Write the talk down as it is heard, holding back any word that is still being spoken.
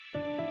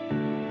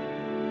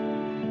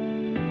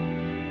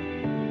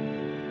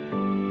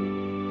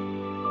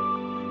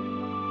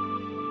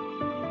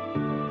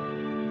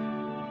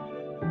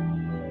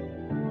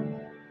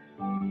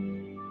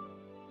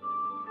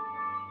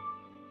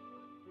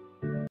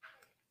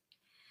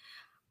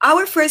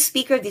Our first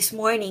speaker this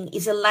morning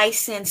is a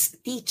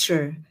licensed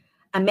teacher,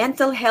 a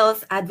mental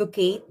health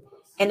advocate,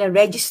 and a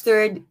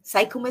registered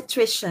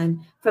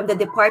psychometrician from the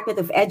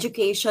Department of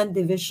Education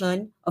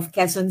Division of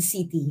Quezon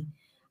City,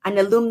 an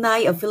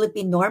alumni of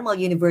Philippine Normal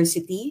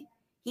University.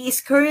 He is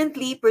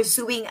currently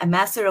pursuing a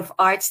Master of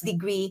Arts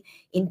degree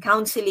in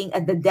counseling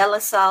at the De La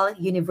Salle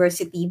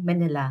University,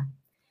 Manila.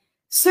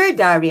 Sir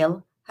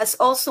Darryl has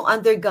also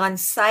undergone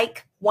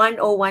Psych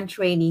 101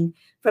 training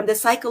from the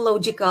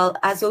Psychological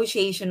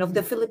Association of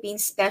the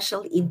Philippines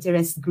Special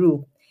Interest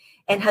Group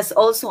and has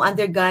also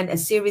undergone a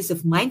series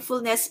of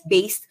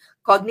mindfulness-based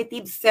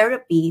cognitive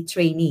therapy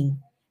training,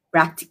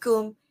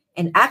 practicum,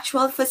 and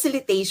actual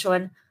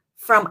facilitation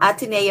from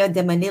Ateneo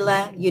de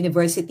Manila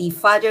University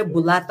Father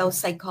Bulato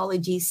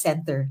Psychology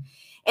Center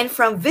and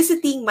from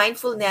visiting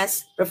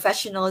mindfulness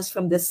professionals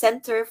from the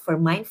Center for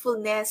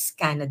Mindfulness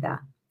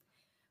Canada.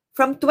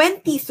 From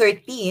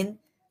 2013,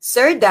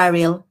 Sir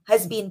Darryl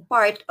has been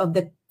part of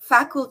the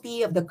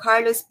faculty of the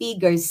Carlos P.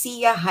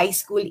 Garcia High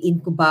School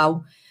in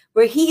Cubao,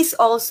 where he is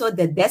also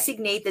the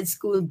designated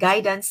school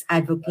guidance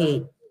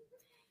advocate.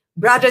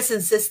 Brothers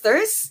and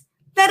sisters,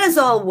 let us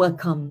all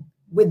welcome,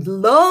 with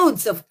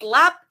loads of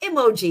clap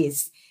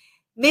emojis,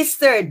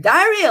 Mr.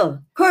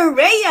 Darryl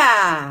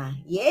Correa!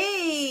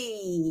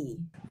 Yay!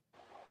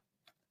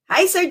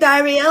 Hi, Sir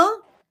Darryl!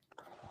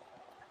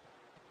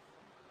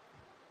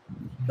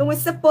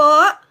 Kumusta po?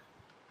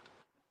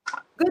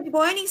 Good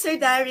morning, Sir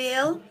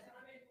Darryl.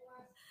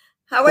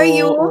 How are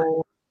you?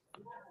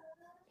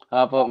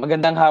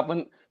 Magandang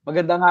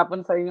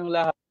hapon sa inyong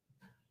lahat.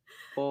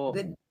 Po.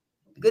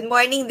 Good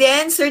morning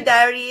din, Sir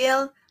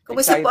Darryl.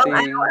 Kumusta po ang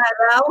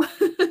araw-araw?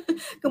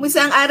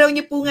 Kumusta ang araw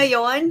niyo po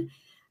ngayon?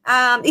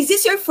 Is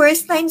this your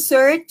first time,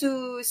 sir,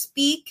 to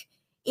speak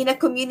in a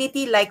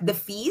community like the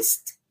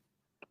Feast?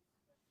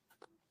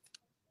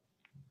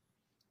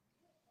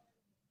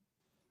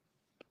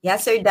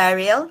 Yes, Sir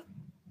Darryl?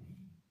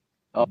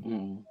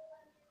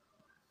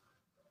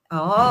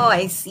 Oh,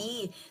 I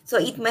see. So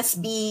it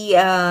must be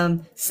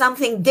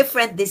something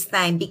different this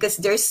time because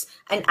there's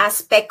an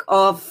aspect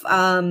of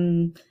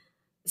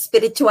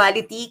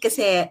spirituality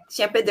kasi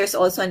syempre there's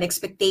also an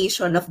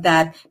expectation of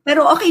that.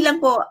 Pero okay lang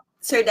po,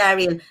 Sir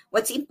Darryl.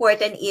 What's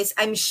important is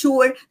I'm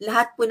sure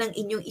lahat po ng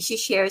inyong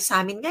isi-share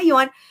sa amin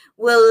ngayon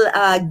will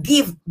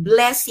give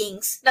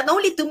blessings not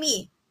only to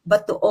me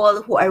but to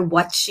all who are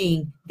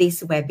watching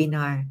this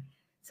webinar.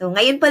 So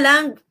ngayon pa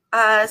lang,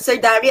 Sir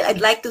Darryl, I'd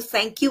like to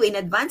thank you in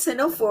advance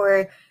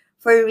for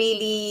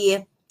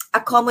really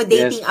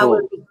accommodating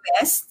our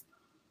request.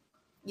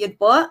 Yun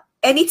po.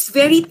 And it's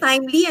very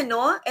timely,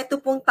 Ito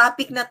pong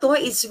topic na to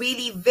is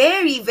really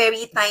very,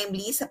 very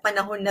timely sa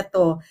panahon na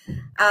to.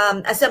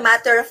 As a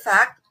matter of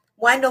fact,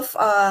 one of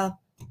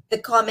the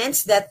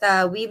comments that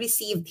we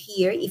received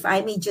here, if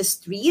I may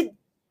just read,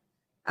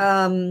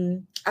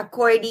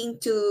 according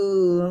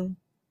to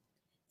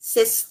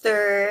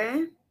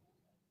Sister...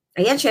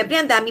 Ayan, syempre,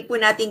 ang dami po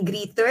nating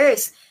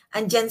greeters.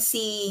 Andyan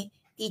si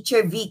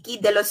Teacher Vicky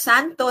de los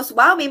Santos.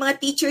 Wow, may mga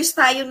teachers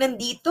tayong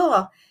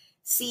nandito.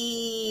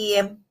 Si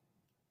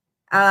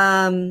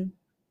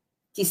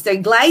Sister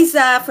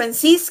Glyza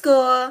Francisco.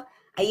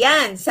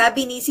 Ayan,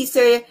 sabi ni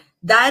Sister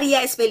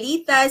Daria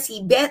Espelita,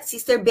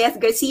 Sister Beth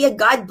Garcia,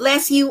 God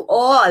bless you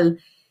all.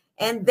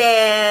 And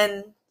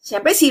then,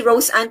 syempre, si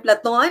Rose Ann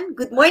Platon.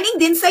 Good morning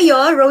din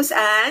sa'yo, Rose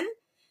Ann.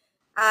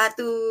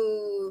 To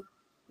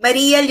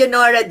Maria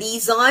Leonora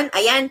Dizon.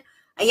 Ayan,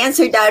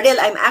 Sir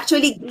Darryl, I'm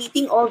actually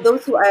greeting all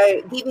those who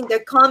are giving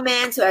their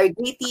comments, who are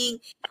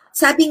greeting.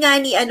 Sabi nga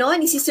ni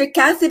Sister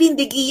Catherine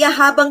de Guia,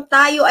 habang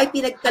tayo ay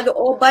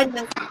pinagkalooban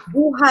ng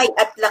buhay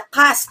at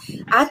lakas,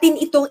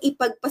 atin itong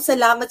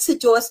ipagpasalamat sa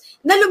Diyos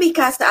na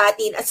lumikha sa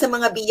atin at sa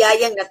mga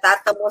biyayang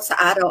natatamo sa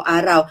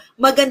araw-araw.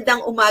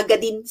 Magandang umaga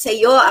din sa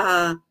iyo,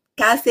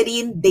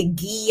 Catherine de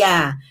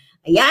Guia.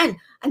 Ayan,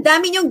 ang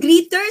dami niyong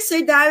greeters,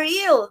 Sir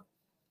Darryl.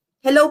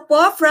 Hello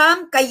po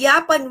from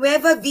Quiapo,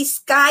 Nueva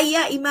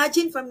Vizcaya.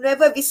 Imagine, from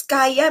Nueva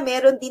Vizcaya,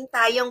 meron din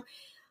tayong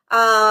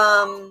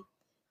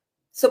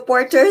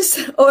supporters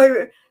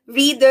or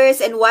readers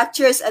and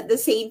watchers at the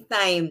same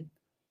time.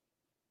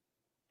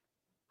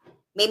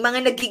 May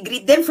mga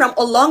nag-greet din from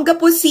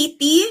Olongapo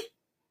City.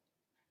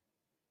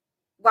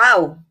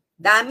 Wow,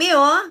 dami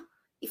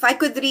If I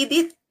could read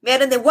it.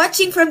 Meron din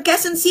watching from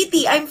Quezon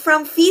City. I'm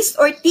from Feast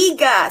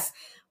Ortigas.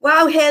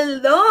 Wow,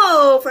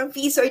 hello from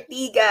Feast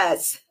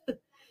Ortigas.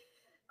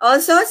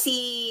 Also,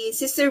 si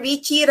Sister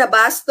Richie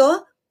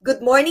Rabasto.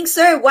 Good morning,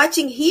 sir.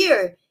 Watching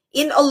here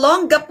in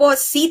Olongapo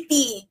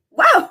City.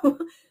 Wow!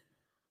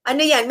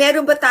 Ano yan?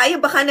 Meron ba tayo?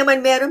 Baka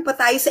naman meron pa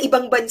tayo sa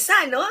ibang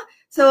bansa, no?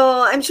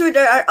 So, I'm sure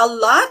there are a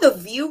lot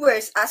of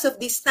viewers. As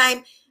of this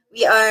time,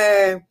 we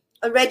are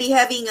already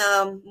having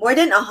more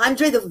than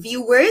 100 of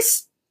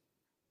viewers.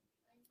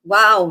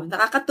 Wow!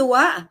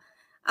 Nakakatuwa.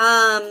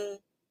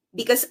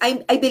 Because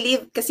I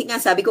believe, kasi nga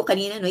sabi ko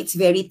kanina, it's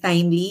very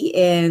timely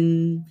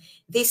and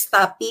this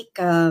topic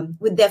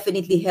would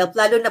definitely help,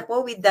 lalo na po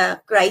with the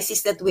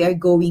crisis that we are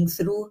going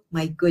through.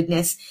 My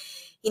goodness.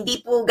 Hindi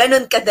po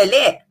ganun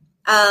kadali.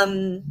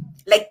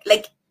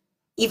 Like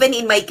even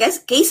in my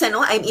case,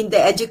 I'm in the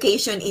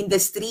education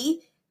industry.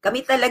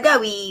 Kami talaga,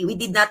 we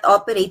did not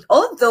operate.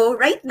 Although,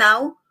 right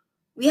now,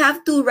 we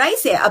have to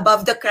rise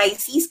above the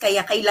crisis,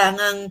 kaya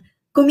kailangang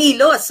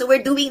kumilos. So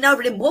we're doing now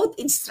remote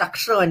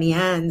instruction.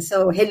 Yan.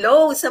 So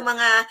hello sa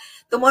mga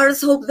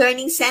Tomorrow's Hope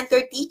Learning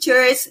Center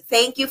teachers.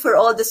 Thank you for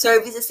all the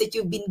services that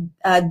you've been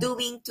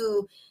doing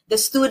to the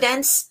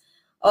students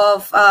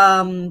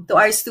to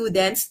our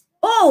students.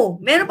 Oh,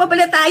 meron pa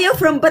pala tayo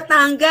from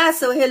Batangas.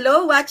 So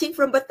hello, watching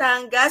from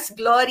Batangas,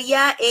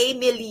 Gloria A.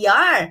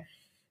 Miliar.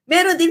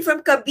 Meron din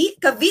from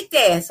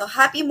Cavite. So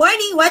happy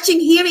morning,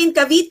 watching here in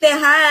Cavite.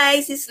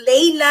 Hi, sis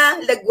Leila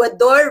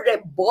Laguador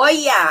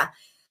Reboya.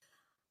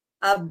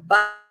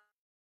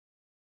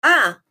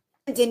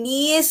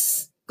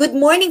 Denise, good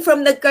morning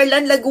from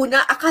Nagcarlan,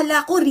 Laguna.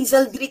 Akala ko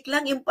Rizal Greek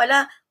lang, yung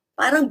pala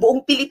parang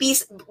buong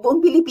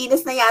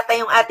Pilipinas na yata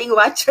yung ating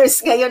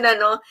watchers ngayon,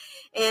 ano?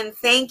 And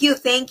thank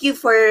you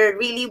for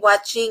really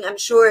watching, I'm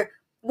sure.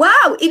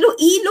 Wow,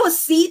 Iloilo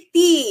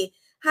City.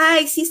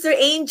 Hi, Sister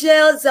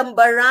Angel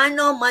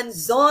Zambarano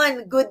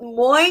Manzon. Good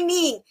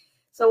morning.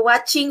 So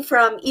watching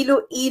from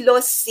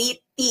Iloilo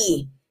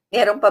City.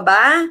 Meron pa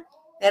ba?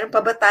 Meron pa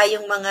ba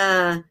tayong mga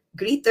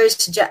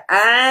greeters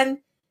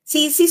dyan?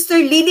 Si Sister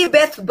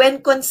Lilibeth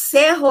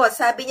Buenconsejo,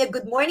 sabi niya,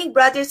 good morning,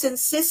 brothers and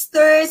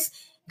sisters.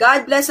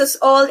 God bless us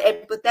all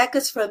and protect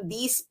us from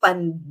this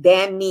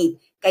pandemic.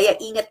 Kaya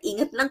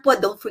ingat-ingat lang po.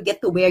 Don't forget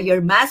to wear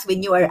your mask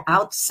when you are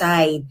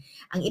outside.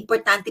 Ang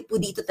importante po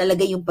dito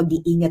talaga yung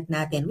pag-iingat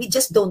natin. We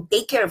just don't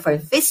take care of our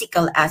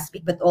physical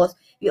aspect, but also,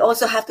 we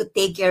also have to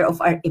take care of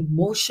our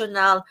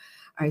emotional,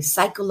 our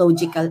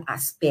psychological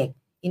aspect.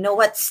 You know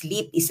what?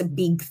 Sleep is a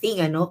big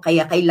thing, ano?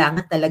 Kaya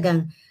kailangan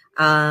talagang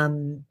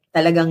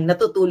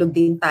natutulog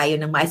din tayo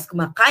ng maayos,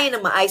 kumakain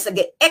ng maayos,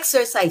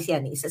 exercise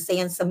yan. Isa sa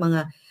yan sa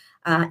mga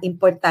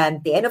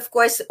importante. And of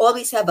course,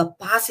 always have a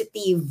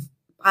positive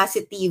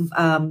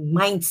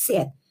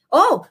mindset.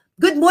 Oh,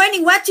 good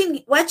morning,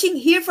 watching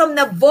here from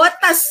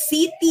Navotas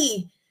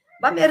City.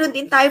 Ba, meron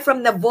din tayo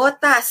from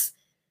Navotas.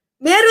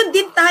 Meron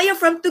din tayo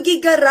from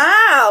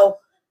Tuguegarao.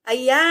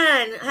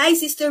 Ayan. Hi,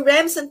 Sister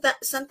Rem Santa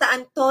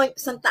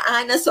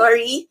Ana,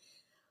 sorry.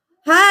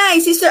 Hi,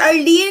 Sister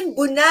Arlene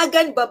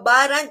Bunagan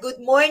Babaran.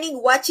 Good morning,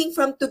 watching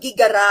from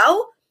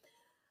Tuguegarao.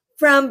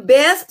 From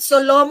Beth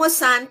Solomo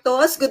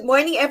Santos. Good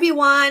morning,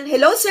 everyone.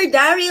 Hello, Sir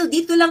Darryl.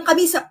 Dito lang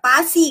kami sa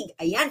Pasig.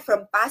 Ayan,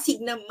 from Pasig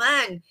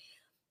naman.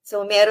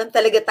 So, meron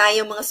talaga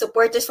tayong mga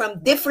supporters from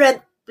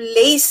different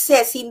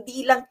places.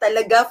 Hindi lang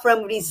talaga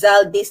from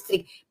Rizal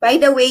District. By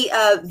the way,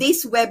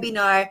 this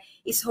webinar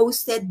is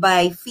hosted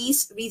by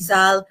FEAS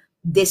Rizal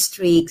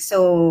District.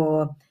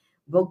 So,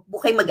 huwag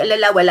po kayo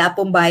mag-alala, wala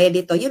pong bayad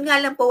ito. Yun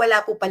nga lang po, wala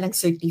po palang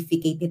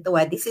certificate ito.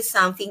 This is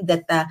something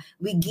that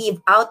we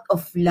give out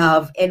of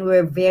love, and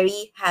we're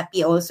very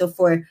happy also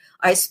for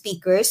our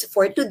speakers.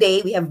 For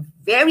today, we have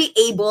very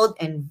able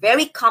and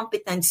very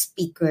competent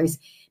speakers.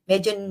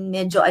 Medyo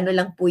ano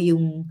lang po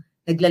yung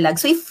naglalag.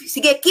 So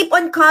sige, keep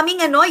on coming,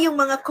 yung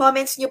mga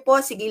comments nyo po.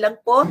 Sige lang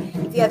po.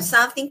 If you have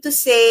something to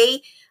say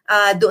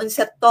doon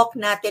sa talk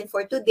natin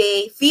for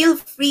today, feel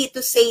free to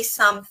say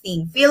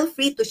something. Feel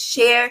free to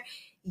share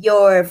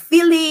your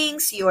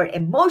feelings, your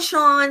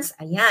emotions.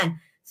 Ayan.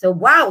 So,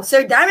 wow,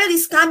 Sir Darryl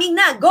is coming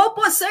na. Go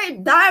po, Sir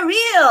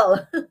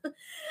Darryl!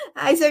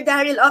 Hi, Sir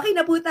Darryl. Okay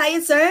na po tayo,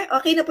 sir?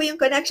 Okay na po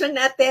yung connection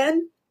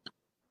natin?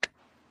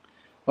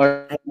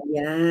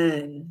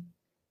 Ayan.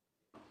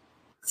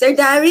 Sir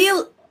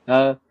Darryl.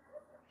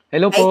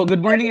 Hello po. Good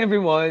morning,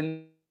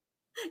 everyone.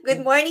 Good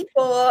morning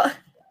po.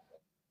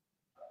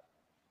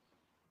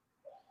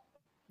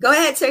 Go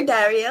ahead, Sir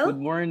Darryl.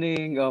 Good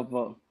morning.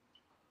 Opo.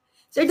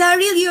 Sir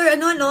Darryl,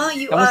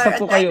 Kamusta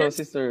po kayo,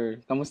 sister?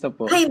 Kamusta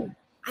po?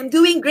 I'm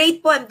doing great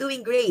po. I'm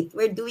doing great.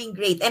 We're doing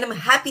great. And I'm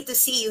happy to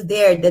see you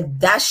there, the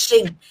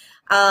dashing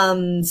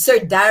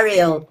Sir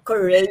Darryl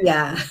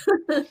Correa.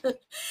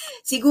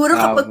 Siguro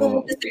kapag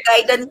pumunta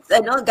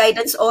sa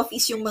guidance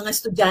office yung mga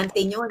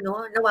estudyante nyo,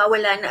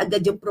 nawawala na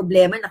agad yung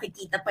problema.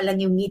 Nakikita pa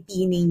lang yung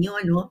ngiti ninyo,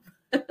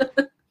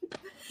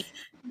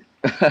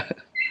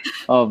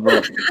 Opo.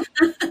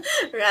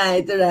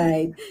 Right.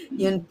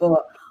 Yun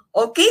po.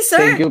 Okay, sir.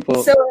 Thank you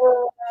po. So,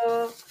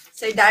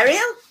 Sir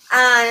Darryl,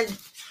 and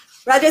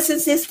brothers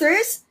and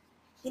sisters,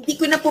 hindi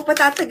ko na po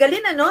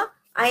patatagalin,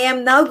 I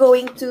am now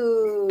going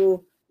to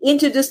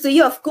introduce to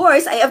you, of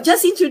course, I have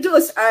just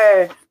introduced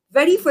our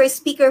very first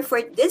speaker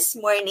for this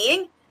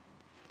morning.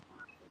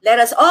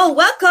 Let us all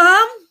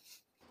welcome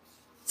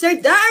Sir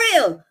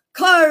Darryl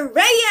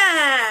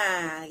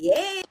Correa!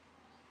 Yay!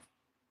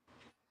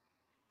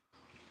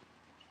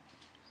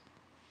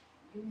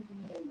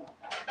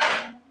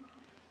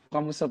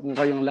 Kamusta po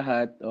kayong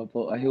lahat?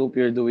 Opo, I hope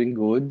you're doing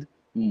good.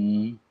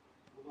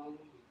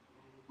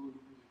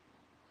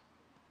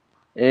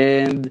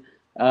 And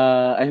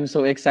I'm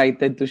so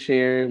excited to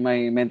share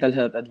my mental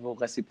health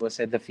advocacy po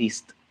sa the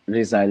FEAST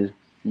Rizal.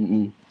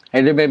 I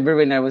remember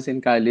when I was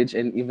in college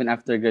and even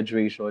after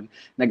graduation,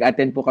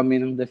 nag-attend po kami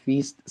ng the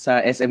FEAST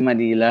sa SM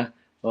Manila.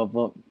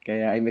 Opo,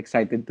 kaya I'm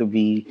excited to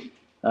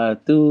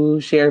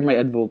share my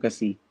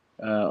advocacy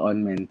on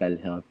mental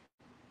health.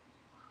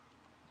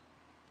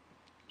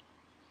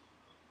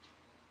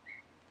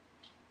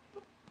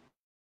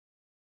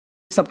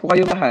 Kamusta po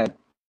kayong lahat?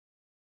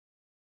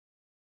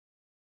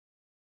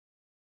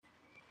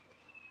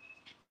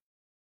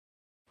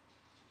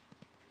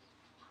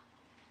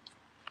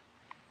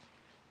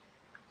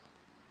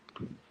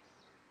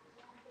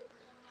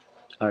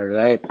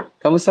 Alright.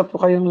 Kamusta po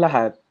kayong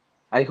lahat?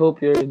 I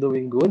hope you're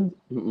doing good.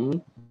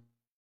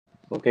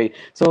 Okay.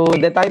 So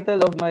the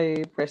title of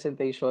my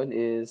presentation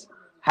is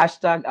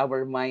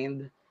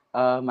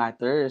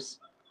 #OurMindMatters.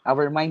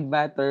 Our Mind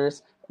Matters,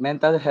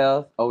 Mental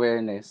Health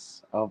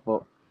Awareness.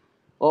 Opo.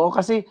 Oo,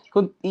 kasi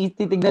kung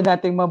titignan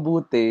natin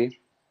mabuti,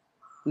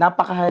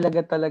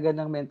 napakahalaga talaga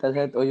ng mental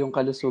health o yung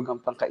kalusugang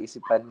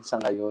pangkaisipan sa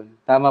ngayon.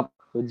 Tama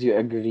po? Would you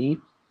agree?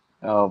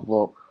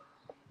 Opo.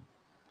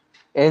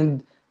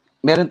 And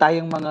meron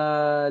tayong mga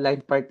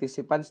live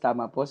participants,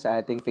 tama po, sa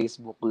ating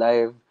Facebook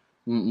Live.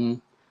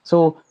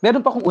 So,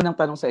 meron pa akong unang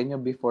tanong sa inyo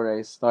before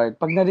I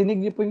start. Pag narinig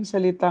niyo po yung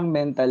salitang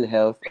mental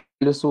health,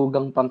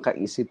 lusugang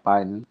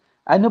pangkaisipan,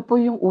 ano po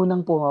yung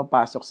unang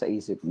pumapasok sa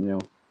isip niyo?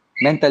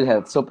 Mental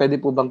health. So, pwede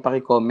po bang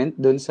paki-comment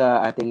dun sa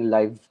ating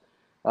live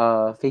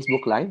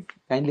Facebook Live?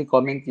 Kindly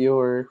comment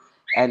your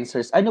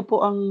answers. Ano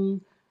po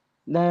ang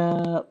na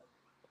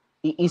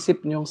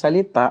iisip niyong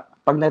salita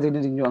pag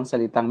narinig niyo ang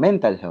salitang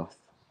mental health?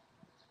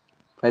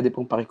 Pwede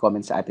pong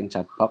paki-comment sa ating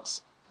chat box.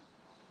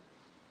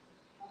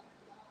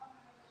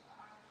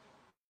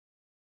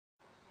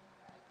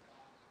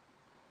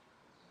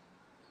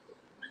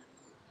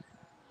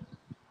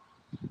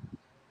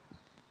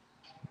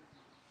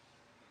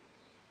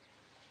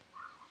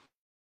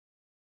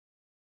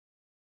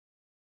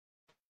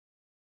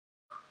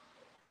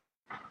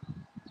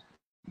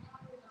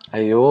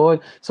 Ayun.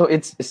 So,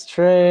 it's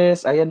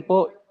stress. Ayan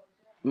po.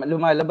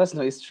 Lumalabas,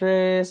 no?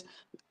 Stress,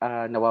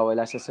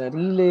 nawawala sa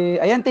sarili.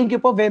 Ayan, thank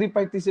you po. Very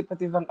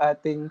participative ang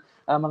ating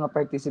mga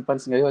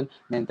participants ngayon.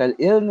 Mental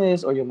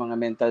illness or yung mga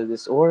mental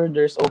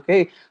disorders.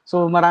 Okay.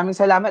 So, maraming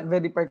salamat.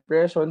 Very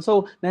participation.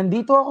 So,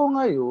 nandito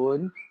ako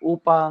ngayon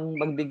upang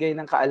magbigay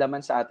ng kaalaman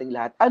sa ating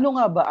lahat. Ano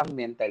nga ba ang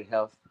mental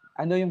health?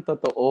 Ano yung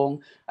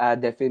totoong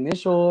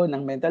definition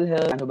ng mental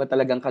health? Ano ba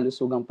talagang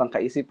kalusugang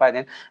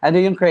pangkaisipan? And ano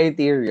yung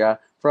criteria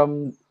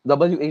from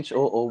WHO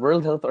o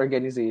World Health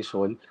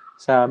Organization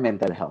sa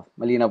mental health?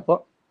 Malinaw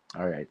po?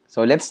 Alright.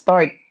 So, let's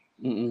start.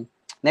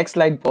 Next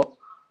slide po.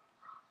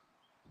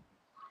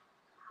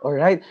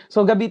 Alright.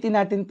 So, gabitin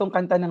natin tong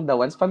kanta ng The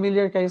Ones.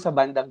 Familiar kayo sa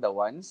bandang The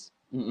Ones?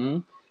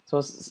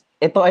 So,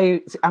 ito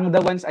ay, ang The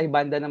Ones ay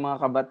banda ng mga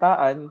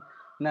kabataan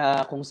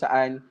na kung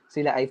saan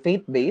sila ay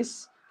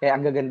faith-based, kaya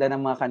ang gaganda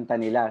ng mga kanta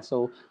nila.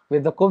 So,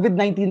 with the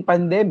COVID-19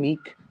 pandemic,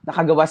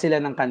 nakagawa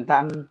sila ng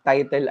kanta. Ang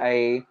title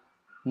ay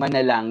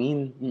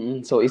Manalangin.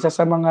 So, isa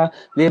sa mga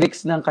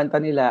lyrics ng kanta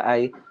nila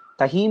ay,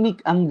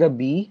 tahimik ang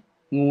gabi,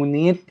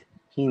 ngunit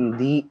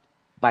hindi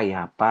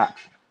payapa.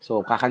 So,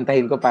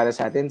 kakantahin ko para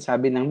sa atin.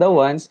 Sabi ng The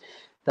Ones,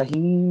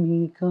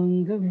 tahimik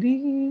ang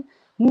gabi,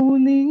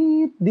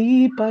 ngunit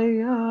di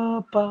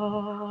payapa.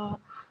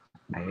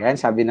 Ayan,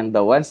 sabi ng The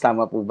Ones,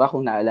 tama po ba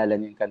kung naalala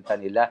niyo yung kanta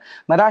nila?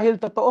 Marahil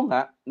totoo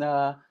nga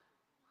na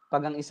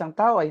pag ang isang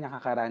tao ay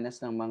nakakaranas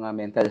ng mga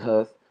mental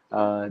health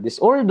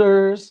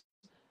disorders,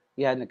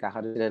 yan,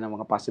 nagkakaroon sila ng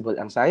mga possible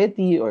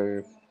anxiety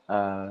or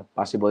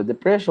possible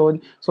depression.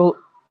 So,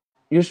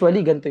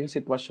 usually, ganito yung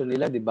sitwasyon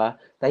nila, di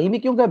ba?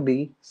 Tahimik yung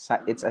gabi,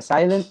 it's a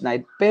silent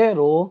night,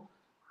 pero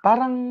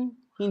parang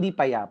hindi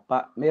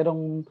payapa.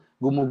 Merong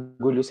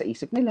gumugulo sa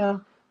isip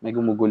nila, may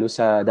gumugulo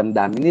sa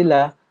damdamin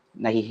nila,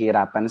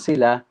 nahihirapan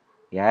sila.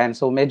 Yan.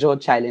 So, medyo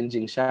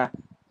challenging siya.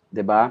 Di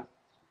ba?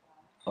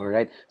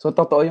 Alright. So,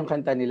 totoo yung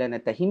kanta nila na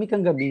tahimik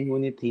ang gabi,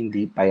 ngunit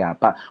hindi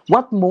payapa.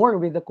 What more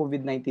with the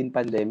COVID-19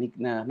 pandemic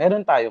na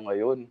meron tayo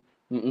ngayon?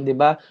 Di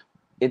ba?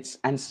 It's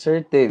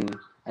uncertain.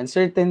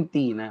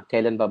 Uncertainty na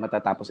kailan ba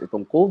matatapos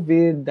itong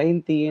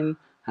COVID-19,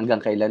 hanggang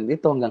kailan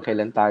ito, hanggang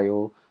kailan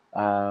tayo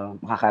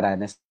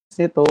makakaranas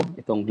nito,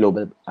 itong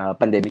global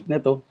pandemic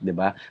na to, di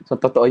ba? So,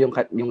 totoo yung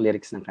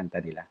lyrics ng kanta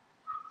nila.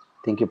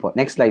 Thank you po.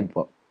 Next slide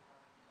po.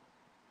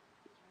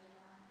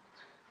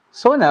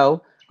 So now,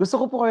 gusto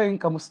ko po kayong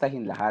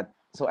kamustahin lahat.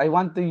 So I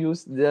want to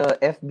use the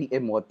FB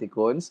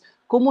emoticons.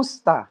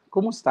 Kumusta?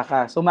 Kumusta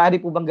ka? So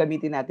maaari po bang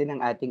gamitin natin ang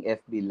ating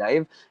FB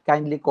Live?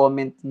 Kindly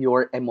comment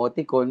your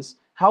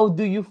emoticons. How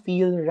do you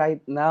feel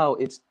right now?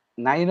 It's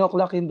 9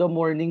 o'clock in the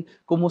morning.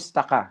 Kumusta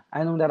ka?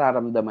 Anong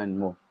nararamdaman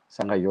mo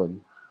sa ngayon?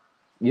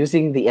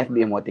 Using the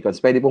FB emoticons.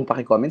 Pwede pong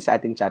pakicomment sa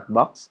ating chat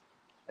box,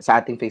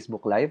 sa ating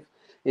Facebook Live.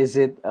 Is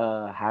it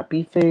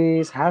happy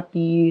face,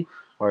 happy,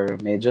 or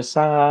medyo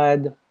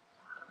sad,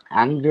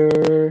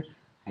 anger,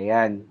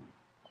 ayan,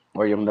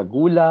 or yung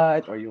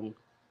nagulat, or yung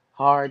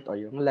heart, or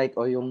yung like,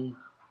 or yung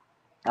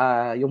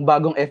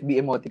bagong FB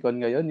emoticon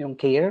ngayon, yung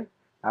care,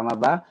 tama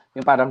ba?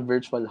 Yung parang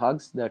virtual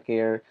hugs, the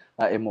care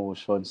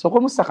emotion. So,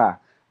 kumusta ka?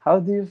 How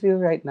do you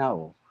feel right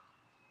now?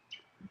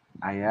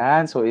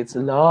 Ayan, so it's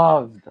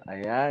loved.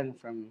 Ayan,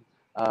 from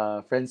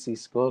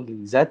Francisco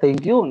Gliza.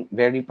 Thank you.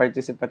 Very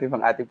participative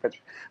ang ating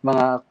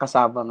mga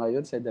kasama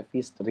ngayon sa The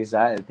Feast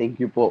Rizal. Thank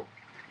you po.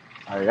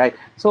 Alright.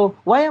 So,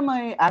 why am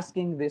I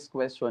asking this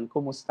question,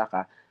 kumusta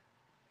ka?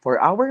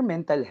 For our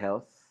mental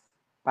health,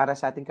 para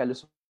sa ating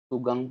kalusugan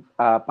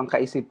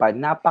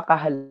pangkaisipan,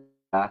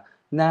 napakahalaga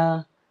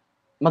na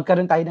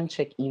magkaroon tayo ng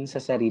check-in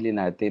sa sarili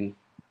natin.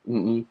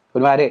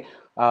 Kunwari,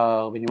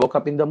 when you woke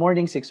up in the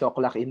morning, 6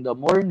 o'clock in the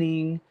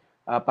morning,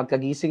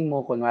 pagkagising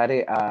mo,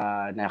 kunwari,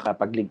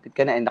 nakapagligpit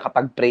ka na, and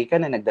nakapag-pray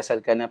ka na, nagdasal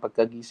ka na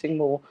pagkagising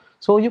mo.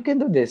 So, you can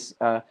do this.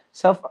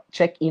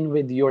 Self-check-in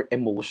with your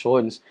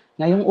emotions.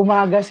 Ngayong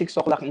umaga, 6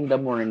 o'clock in the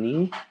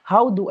morning,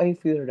 how do I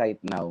feel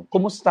right now?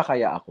 Kumusta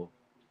kaya ako?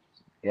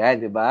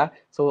 Yan, di ba?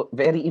 So,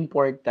 very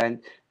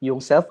important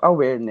yung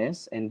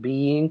self-awareness and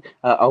being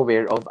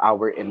aware of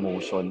our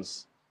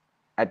emotions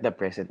at the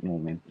present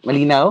moment.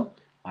 Malinaw?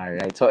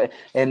 Alright. So,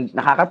 and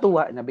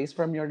nakakatuwa na based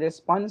from your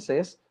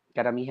responses,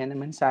 karamihan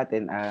naman sa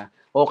atin,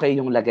 okay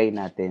yung lagay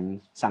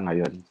natin sa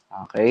ngayon.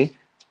 Okay?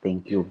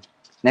 Thank you.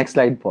 Next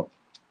slide po.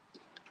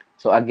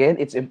 So, again,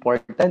 it's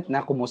important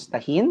na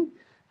kumustahin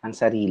ang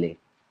sarili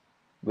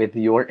with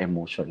your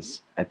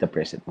emotions at the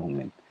present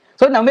moment.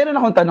 So, now, meron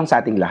akong tanong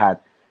sa ating lahat.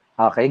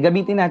 Okay,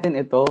 gamitin natin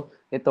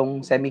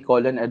itong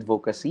semicolon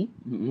advocacy.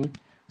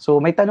 So,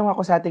 may tanong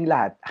ako sa ating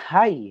lahat.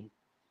 Hi,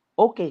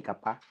 okay ka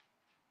pa?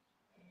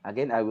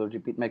 Again, I will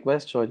repeat my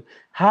question.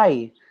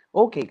 Hi,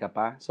 okay ka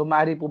pa? So,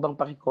 maaari po bang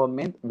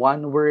paki-comment?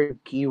 One word,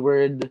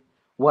 keyword,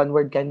 one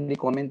word can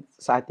comment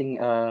sa ating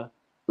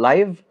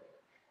live?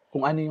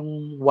 Kung ano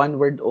yung one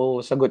word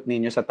o sagot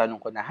ninyo sa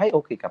tanong ko na, hi,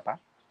 okay ka pa?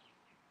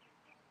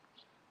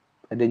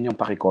 Pwede nyo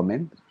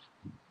paki-comment?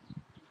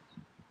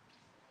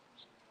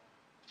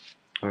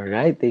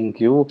 Alright,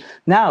 thank you.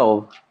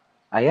 Now,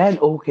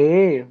 ayan,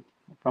 okay.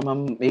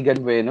 From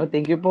Megan Bueno,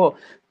 thank you po.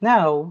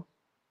 Now,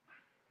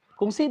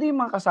 kung sino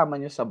yung mga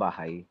kasama nyo sa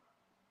bahay,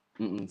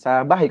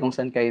 sa bahay kung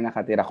saan kayo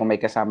nakatira, kung may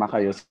kasama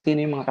kayo, sino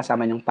yung mga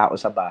kasama nyong tao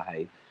sa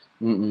bahay?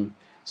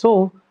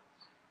 So,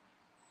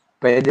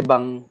 pwede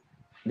bang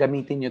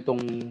gamitin nyo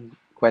tong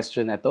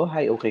question na to?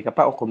 Hi, okay ka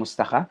pa? O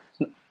kumusta ka?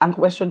 Ang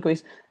question ko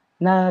is,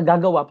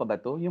 nagagawa pa ba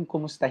to? Yung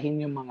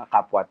kumustahin yung mga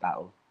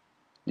kapwa-tao?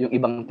 Yung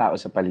ibang tao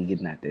sa paligid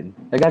natin.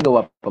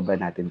 Nagagawa pa ba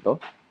natin to?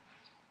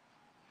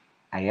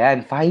 Ayan,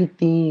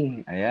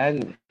 fighting.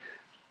 Ayan,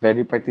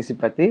 very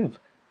participative.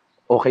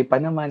 Okay pa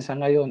naman sa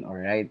ngayon.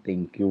 Alright,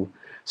 thank you.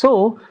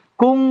 So,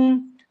 kung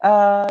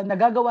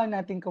nagagawa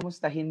natin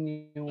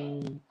kumustahin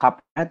yung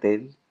kapwa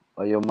natin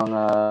o yung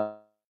mga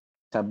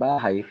sa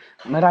bahay,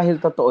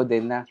 marahil totoo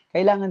din na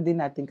kailangan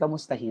din natin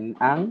kamustahin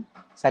ang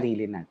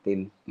sarili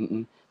natin.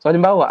 So,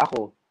 halimbawa,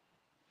 ako.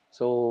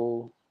 So,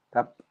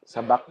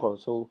 sa back ko.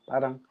 So,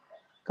 parang,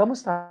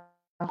 kamusta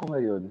ako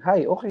ngayon?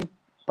 Hi, okay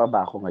pa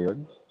ba ako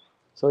ngayon?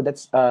 So,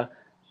 that's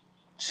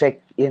check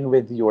in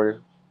with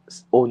your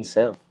own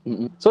self.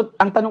 So,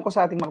 ang tanong ko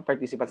sa ating mga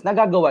participants,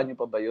 nagagawa niyo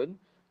pa ba yun?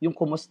 Yung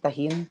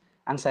kumustahin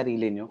ang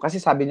sarili niyo? Kasi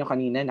sabi niyo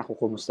kanina,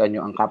 nakukumusta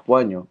niyo ang kapwa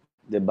niyo.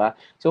 'Di ba?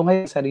 So,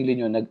 ngayon, sarili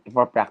niyo,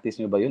 nag-practice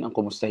niyo ba yun, ang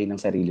kumustahin ang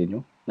sarili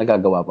niyo?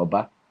 Nagagawa pa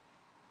ba?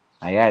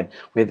 Ayan.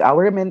 With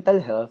our mental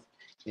health,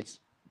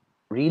 it's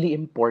really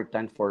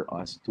important for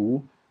us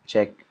to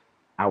check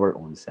our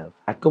own self.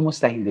 At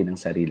kumustahin din ang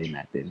sarili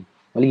natin.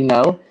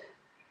 Malinaw?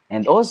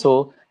 And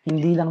also,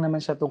 hindi lang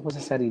naman siya tungkol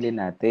sa sarili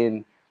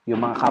natin.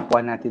 Yung mga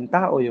kapwa natin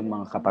tao, yung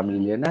mga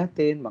kapamilya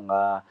natin,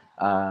 mga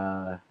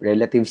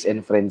relatives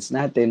and friends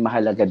natin,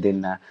 mahalaga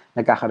din na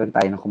nagkakaroon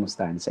tayo ng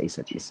kumustahan sa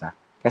isa't isa.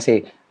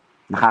 Kasi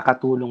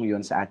nakakatulong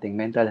yun sa ating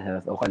mental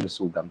health o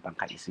kalusugang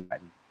pangkaisipan.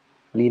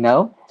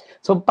 Linaw?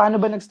 So, paano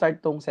ba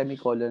nag-start tong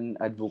semicolon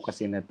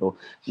advocacy na to?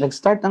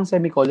 Nag-start ang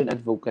semicolon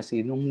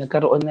advocacy nung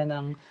nagkaroon na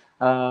ng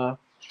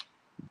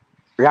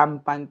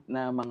rampant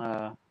na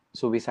mga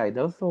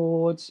suicidal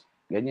thoughts,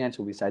 ganyan,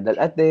 suicidal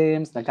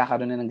attempts,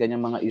 nagkakaroon na ng ganyan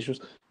mga issues.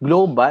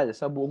 Global,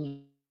 sa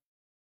buong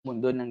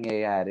mundo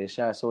nangyayari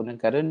siya. So,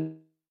 nagkaroon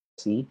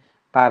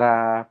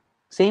para,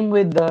 same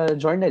with the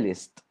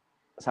journalist,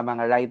 sa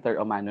mga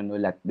writer o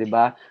manunulat, di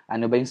ba?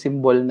 Ano ba yung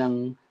symbol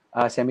ng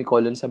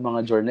semicolon sa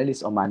mga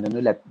journalist o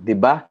manunulat, 'di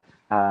ba?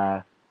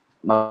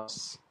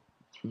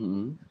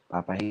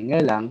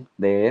 Papahinga lang,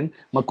 then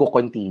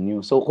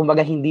magko-continue. So,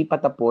 kumbaga hindi pa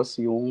tapos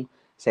yung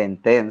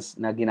sentence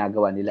na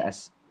ginagawa nila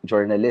as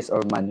journalist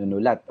or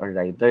manunulat or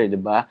writer,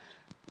 'di ba?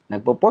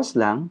 Nagpo-pause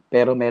lang,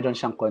 pero meron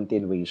siyang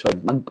continuation.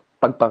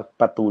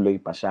 Magpagpatuloy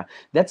pa siya.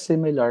 That's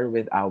similar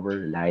with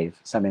our life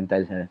sa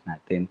mental health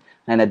natin.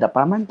 Na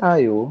nadapa man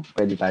tayo,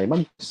 pwede tayo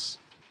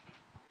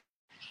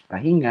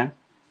pahinga,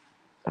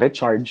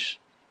 recharge,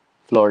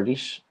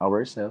 flourish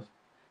ourselves,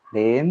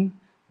 then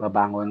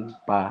babangon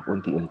pa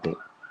unti-unti.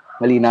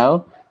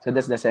 Malinaw? So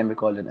that's the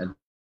semicolon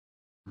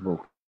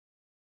advocacy.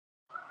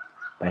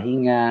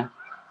 Pahinga,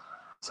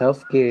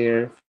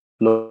 self-care,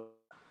 flow,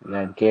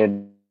 care,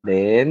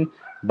 then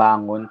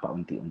bangon pa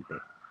unti-unti.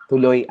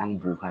 Tuloy ang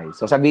buhay.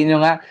 So sabihin nyo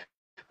nga,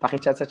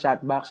 paki-chat sa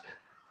chat box,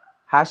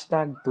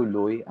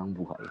 #tuloy ang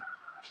buhay.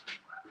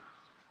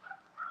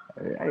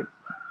 Alright.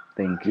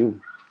 Thank you.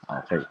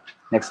 Okay.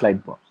 Next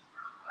slide po.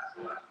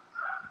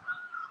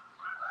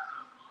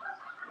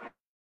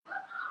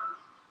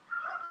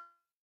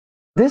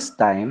 This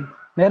time,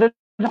 meron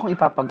akong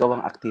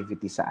ipapagawang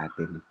activity sa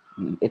atin.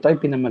 Ito ay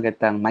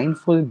pinamagatang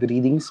mindful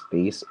breathing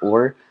space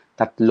or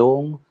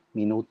 3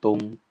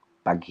 minutong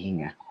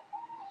paghinga.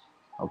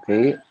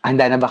 Okay?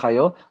 Handa na ba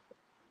kayo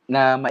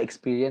na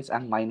ma-experience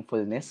ang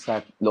mindfulness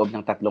sa loob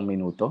ng 3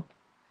 minuto?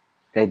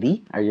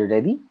 Ready? Are you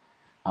ready?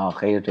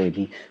 Okay,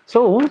 ready.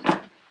 So,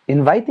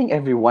 inviting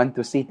everyone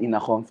to sit in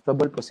a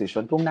comfortable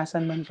position kung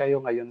nasan man kayo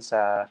ngayon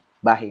sa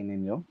bahay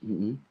ninyo.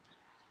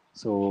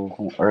 So,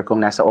 kung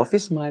nasa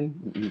office man,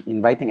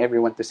 inviting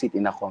everyone to sit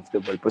in a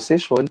comfortable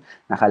position,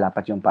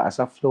 nakalapat yung paa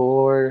sa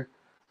floor,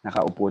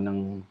 nakaupo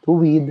ng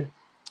tuwid,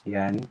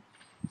 yan.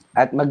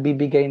 At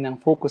magbibigay ng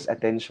focus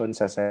attention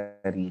sa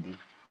sarili.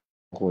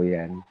 So,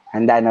 yan.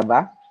 Handa na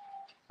ba?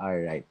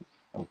 Alright.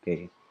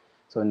 Okay.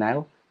 So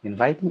now,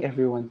 inviting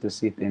everyone to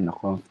sit in a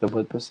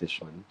comfortable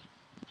position.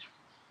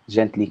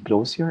 Gently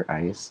close your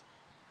eyes,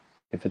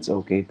 if it's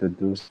okay to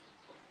do so.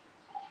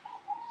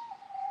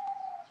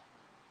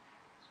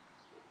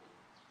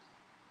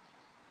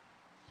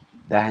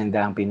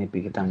 Dahan-dahang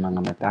pinipikit ang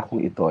mga mata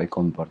kung ito ay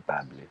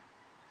komportable.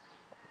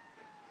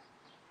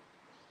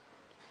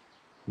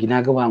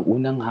 Ginagawa ang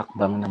unang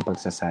hakbang ng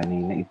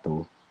pagsasanay na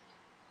ito,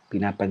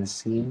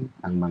 pinapansin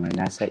ang mga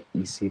nasa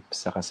isip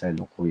sa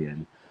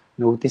kasalukuyan,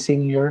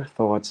 noticing your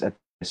thoughts at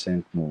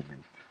present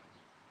moment.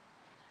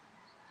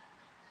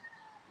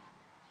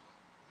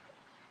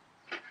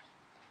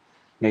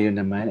 Ngayon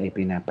naman ay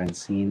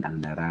pinapansin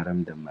ang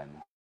nararamdaman,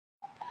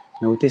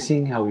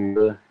 noticing how you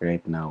feel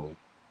right now.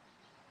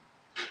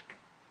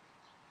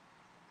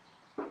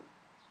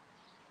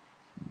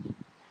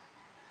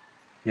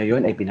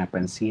 Ngayon ay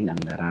pinapansin ang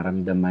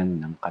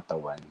nararamdaman ng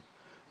katawan,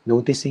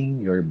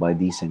 noticing your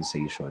body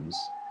sensations.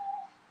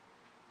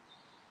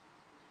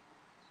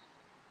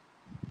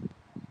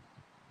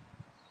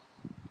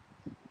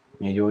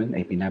 Ngayon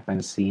ay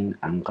pinapansin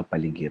ang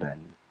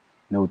kapaligiran,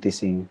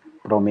 noticing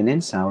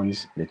prominent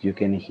sounds that you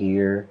can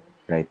hear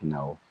right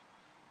now.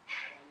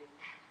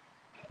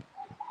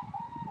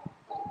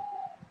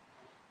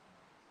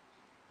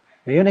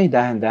 Ngayon ay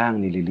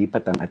dahan-dahang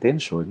nililipat ang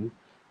atensyon,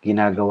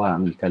 ginagawa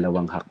ang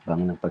ikalawang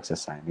hakbang ng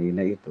pagsasanay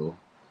na ito.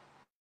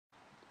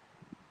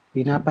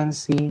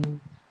 Pinapansin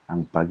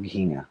ang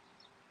paghinga.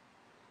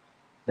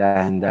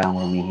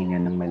 Dahan-dahang humihinga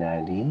ng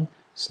malalim,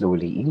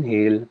 slowly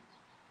inhale,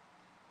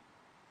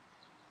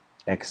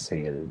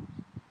 exhale.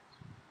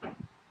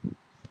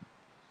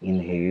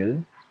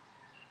 Inhale,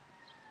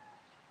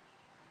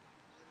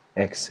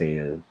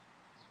 exhale.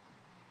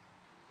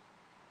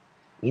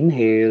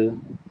 Inhale,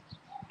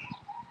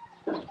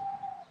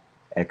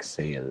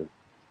 exhale.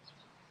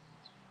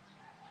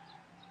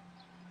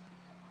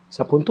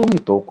 Sa puntong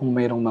ito, kung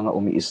mayroong mga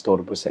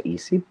umiistorbo sa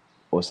isip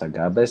o sa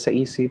gabal sa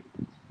isip,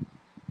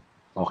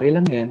 okay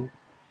lang yan.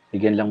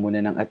 Bigyan lang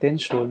muna ng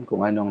atensyon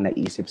kung ano ang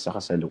naisip sa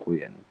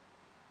kasalukuyan.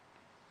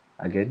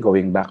 Again,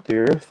 going back to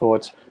your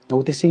thoughts,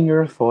 noticing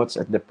your thoughts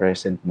at the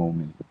present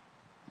moment.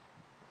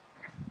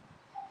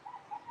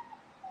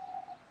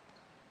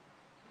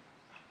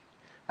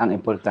 Ang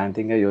importante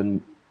ngayon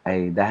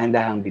ay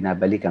dahan-dahang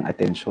binabalik ang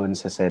atensyon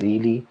sa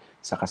sarili,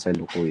 sa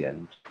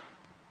kasalukuyan.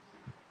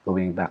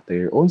 Going back to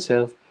your own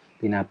self,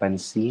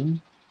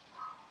 pinapansin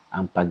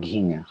ang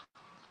paghinga.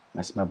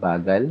 Mas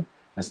mabagal,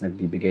 mas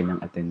nagbibigay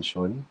ng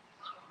atensyon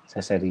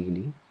sa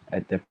sarili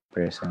at the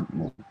present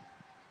moment.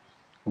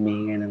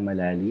 Humihinga ng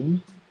malalim,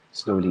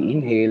 slowly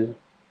inhale,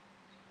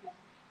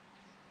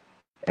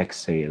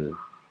 exhale.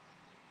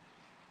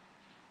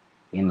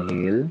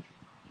 Inhale,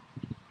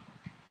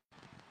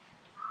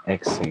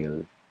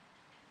 exhale.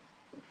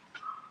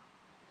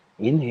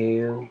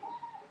 Inhale,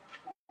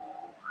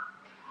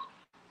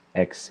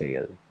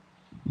 exhale.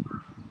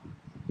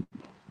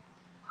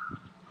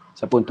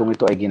 Sa puntong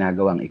ito ay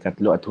ginagawa ang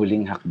ikatlo at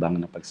huling hakbang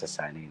ng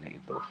pagsasanay na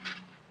ito.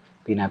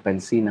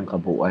 Pinapansin ang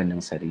kabuuan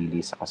ng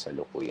sarili sa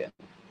kasalukuyan.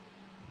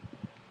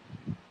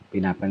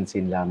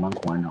 Pinapansin lamang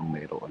kung ano ang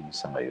mayroon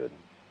sa ngayon.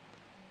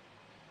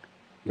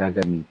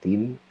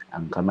 Gagamitin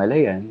ang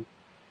kamalayan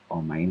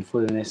o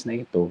mindfulness na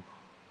ito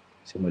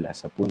simula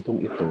sa puntong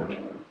ito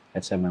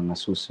at sa mga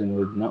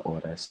susunod na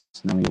oras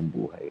ng iyong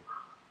buhay.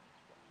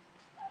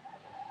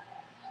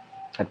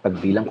 At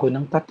pagbilang ko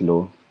ng 3,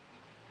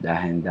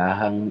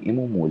 dahan-dahang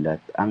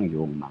imumulat ang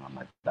iyong mga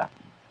mata.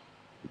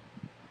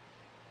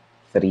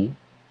 3,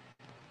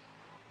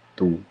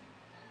 2,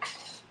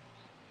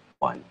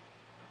 1.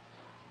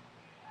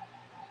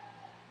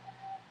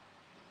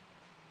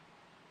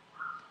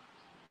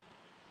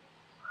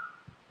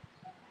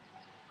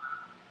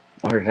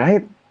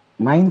 Alright,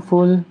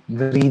 mindful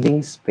breathing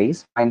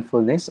space,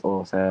 mindfulness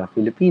o sa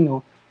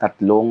Filipino, 3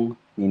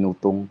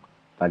 minutong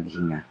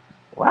paghinga.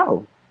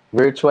 Wow!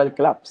 Virtual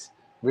claps.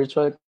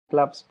 Virtual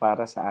claps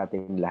para sa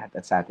ating lahat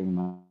at sa ating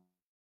mga.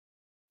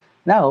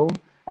 Now,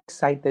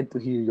 excited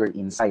to hear your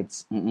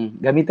insights.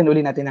 Gamitin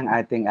uli natin ang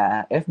ating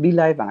FB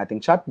Live, ang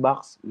ating chat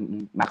box.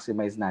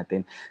 Maximize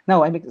natin.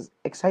 Now, I'm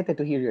excited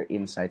to hear your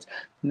insights.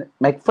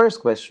 My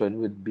first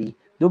question would be,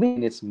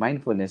 doing its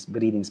mindfulness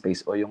breathing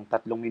space o yung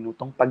 3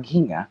 minutong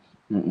paghinga,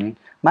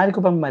 maaari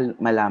ko bang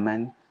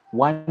malaman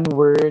one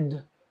word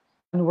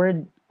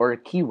or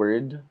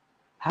keyword,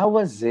 how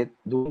was it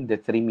doing the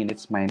 3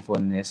 minutes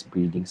mindfulness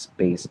breathing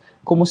space?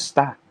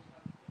 Kumusta?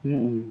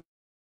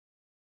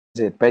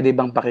 Pwede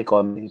bang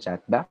paki-comment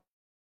chat ba?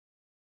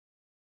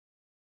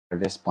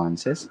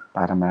 responses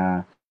para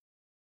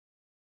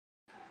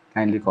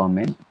kindly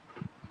comment.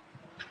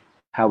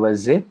 How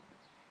was it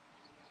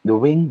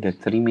doing the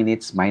 3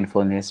 minutes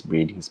mindfulness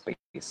breathing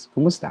space?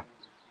 Kumusta?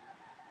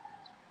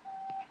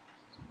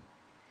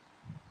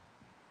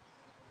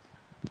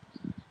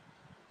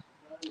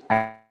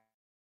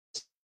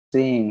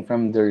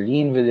 From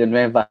Doreen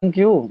Villanueva. Thank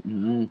you.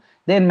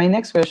 Then my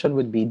next question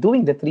would be,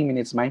 doing the 3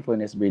 minutes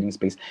mindfulness breathing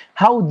space,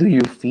 how do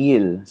you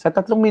feel? Sa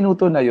 3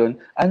 minuto na yon,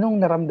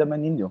 anong naramdaman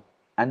ninyo?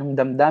 Anong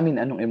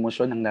damdamin, anong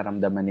emosyon ang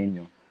naramdaman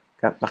ninyo?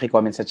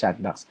 Paki-comment sa chat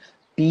box.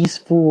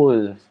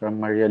 Peaceful from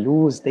Maria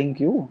Luz.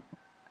 Thank you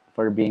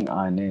for being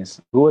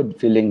honest. Good,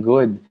 feeling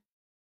good.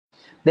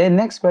 Then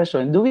next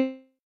question,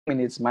 doing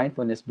minutes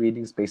mindfulness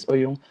breathing space o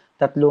yung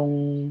 3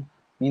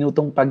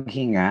 minutong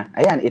paghinga,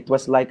 ayan, it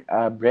was like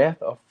a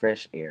breath of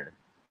fresh air.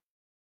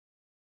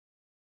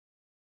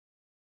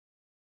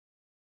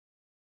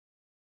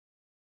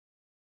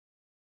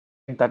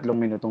 Yung 3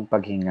 minutong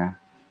paghinga.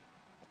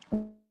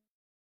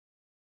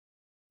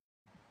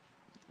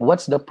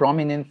 What's the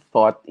prominent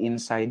thought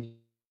inside?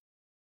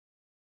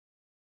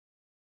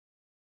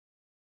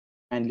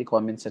 Kindly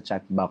comment sa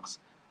chat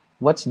box.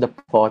 What's the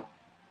thought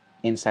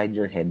inside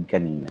your head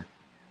kanina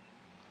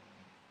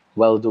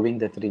while doing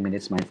the 3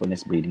 minutes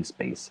mindfulness breathing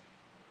space?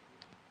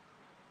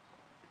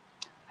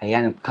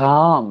 Ayan,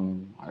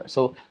 calm.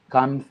 So,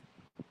 calm.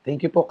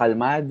 Thank you po,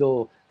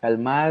 Kalmado.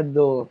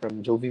 Kalmado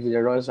from Jovi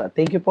Villarosa.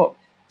 Thank you po.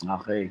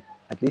 Okay.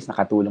 At least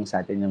nakatulong sa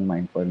atin yung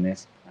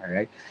mindfulness.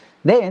 Alright?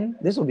 Then,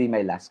 this will be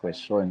my last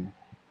question.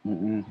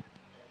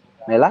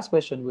 My last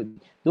question would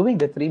be, doing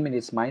the 3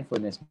 minutes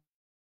mindfulness,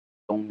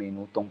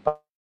 minutong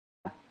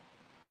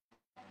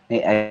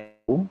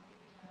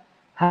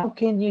how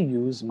can you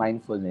use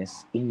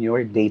mindfulness in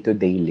your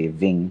day-to-day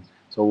living?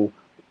 So,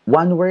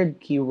 one word,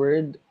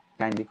 keyword,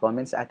 kindly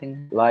comment sa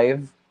ating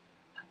live.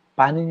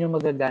 Paano nyo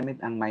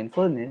magagamit ang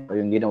mindfulness o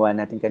yung ginawa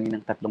natin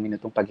kaninang 3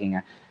 minutong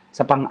paghinga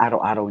sa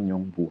pang-araw-araw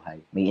nyong buhay?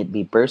 May it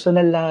be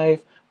personal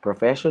life,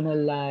 professional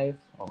life,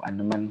 o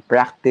anuman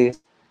practice.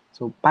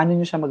 So, paano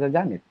nyo siya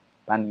magagamit?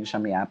 Paano nyo siya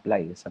may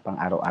apply sa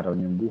pang-araw-araw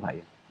nyong buhay?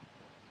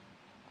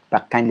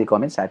 Kindly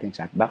comment sa ating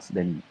chat box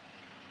then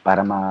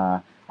para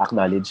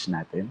ma-acknowledge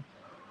natin.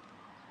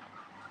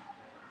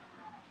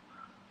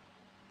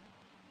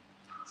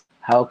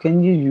 How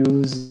can you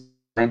use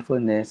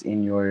mindfulness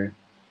in your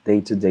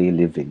day-to-day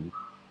living?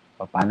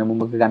 Paano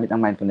mo magagamit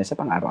ang mindfulness sa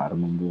pang-araw-araw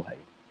mong buhay?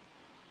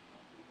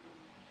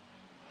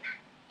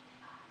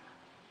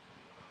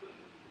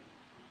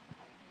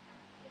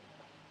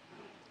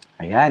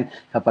 Ayan,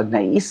 kapag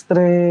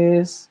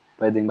nai-stress,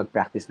 pwedeng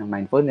mag-practice ng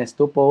mindfulness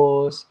to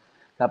pause.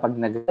 Kapag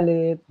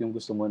nagalit, yung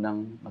gusto mo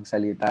nang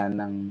magsalita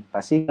ng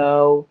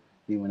pasigaw,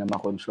 hindi mo na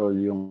makontrol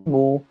yung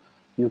mo,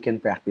 you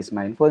can practice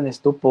mindfulness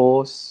to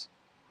pause.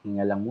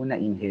 Hinga lang muna,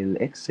 inhale,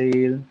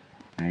 exhale.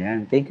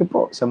 Ayan, thank you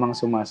po sa mga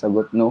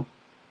sumasagot, no?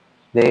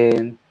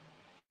 Then,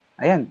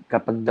 ayan,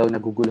 kapag daw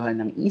naguguluhan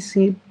ng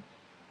isip,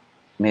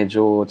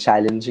 medyo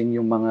challenging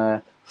yung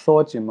mga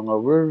thoughts, yung mga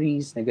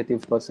worries,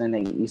 negative thoughts na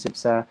naiisip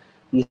sa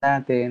isip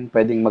natin,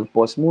 pwedeng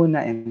mag-pause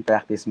muna and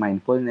practice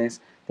mindfulness.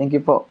 Thank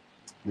you po.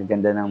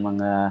 Ganda ng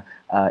mga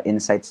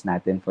insights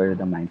natin for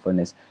the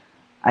mindfulness.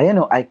 Ayan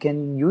o, I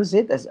can use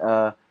it as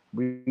a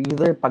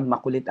breather pag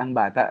makulit ang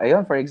bata.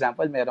 Ayun, for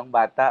example, merong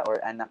bata or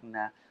anak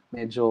na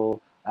medyo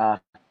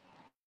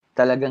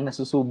talagang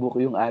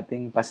nasusubok yung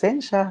ating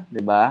pasensya,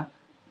 di ba?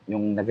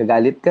 Yung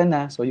nagagalit ka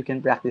na, so you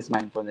can practice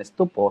mindfulness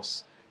to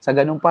pause. Sa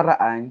ganung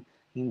paraan,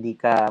 hindi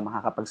ka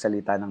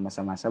makakapagsalita ng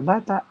masama sa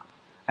bata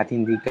at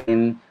hindi ka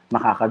rin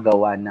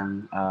makakagawa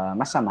ng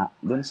masama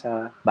dun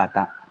sa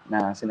bata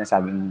na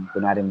sinasabing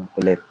kunwari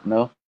makulit,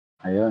 no?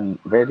 Ayun,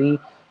 very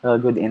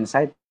good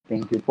insight.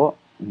 Thank you po.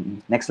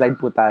 Next slide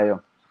po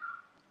tayo.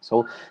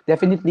 So,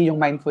 definitely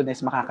yung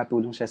mindfulness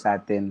makakatulong siya sa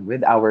atin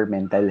with our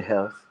mental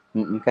health.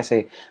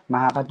 Kasi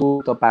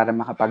makakatulong to para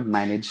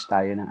makapag-manage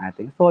tayo ng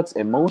ating thoughts,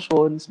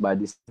 emotions,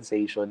 body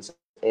sensations,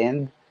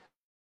 and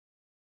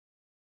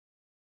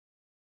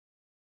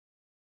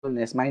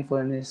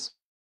mindfulness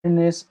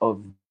awareness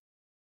of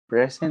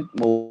present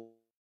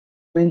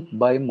moment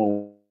by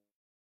moment.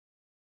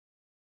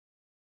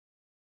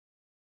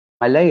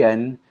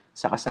 Malayan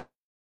sa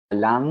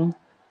kasalang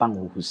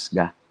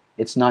panghuhusga.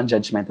 It's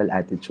non-judgmental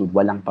attitude,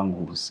 walang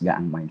panghuhusga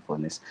ang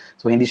mindfulness.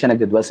 So, hindi siya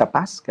nagdadwell sa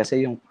past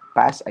kasi yung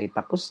past ay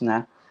tapos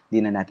na,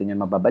 di na natin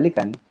yun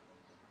mababalikan.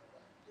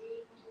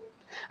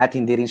 At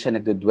hindi rin siya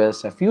nagdadwell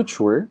sa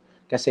future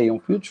kasi yung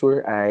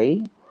future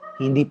ay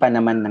hindi pa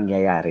naman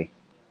nangyayari.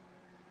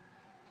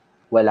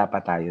 Wala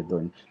pa tayo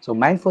dun. So,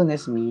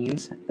 mindfulness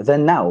means the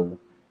now,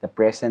 the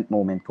present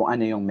moment, kung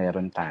ano yung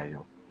meron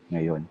tayo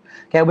ngayon.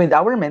 Kaya with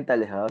our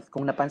mental health,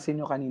 kung napansin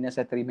nyo kanina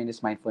sa 3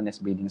 minutes mindfulness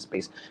breathing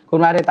space,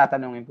 kunwari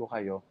tatanungin ko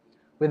kayo,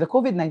 with the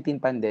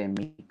COVID-19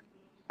 pandemic,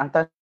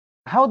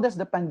 how does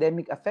the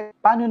pandemic affect?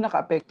 Paano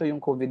naka-apekto yung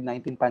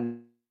COVID-19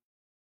 pandemic?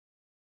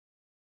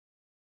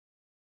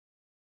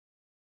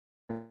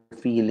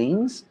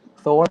 Feelings,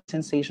 thoughts,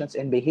 sensations,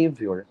 and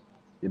behavior.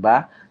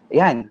 Diba?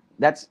 Yan,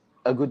 that's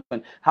a good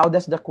one. How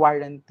does the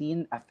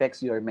quarantine affects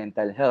your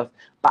mental health?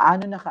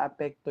 Paano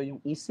naka-apekto yung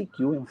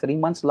ECQ, yung 3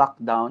 months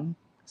lockdown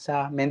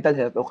sa mental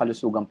health o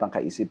kalusugang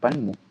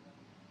pangkaisipan mo?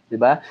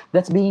 Diba?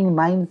 That's being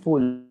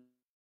mindful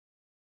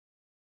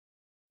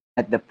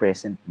at the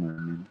present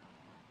moment.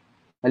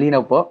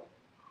 Malinaw po?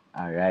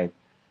 Alright.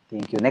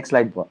 Thank you. Next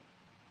slide po.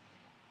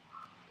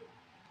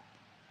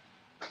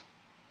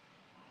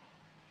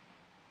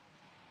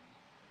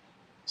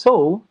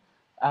 So,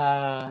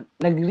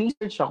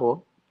 nag-research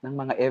ako ng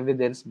mga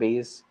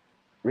evidence-based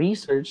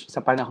research sa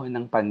panahon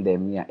ng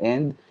pandemya.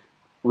 And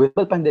with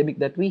the pandemic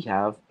that we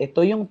have,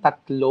 ito yung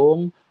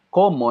tatlong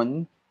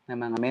common na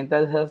mga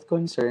mental health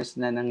concerns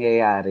na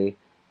nangyayari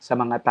sa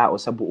mga tao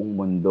sa buong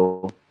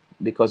mundo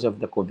because of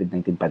the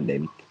COVID-19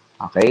 pandemic.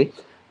 Okay?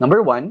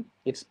 Number 1,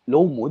 it's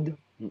low mood.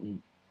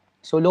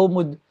 So low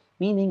mood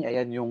meaning,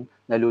 ayan yung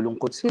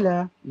nalulungkot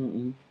sila,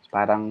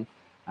 parang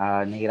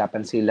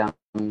nahirapan silang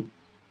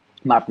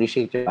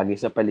ma-appreciate yung bagay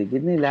sa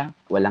paligid nila,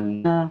 walang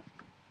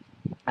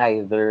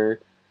either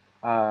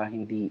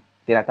hindi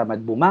tinatamad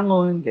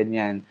bumangon,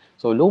 ganyan.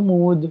 So low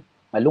mood,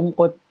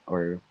 malungkot,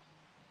 or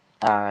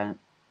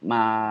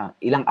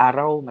ilang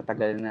araw,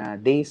 matagal na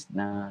days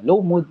na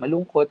low mood,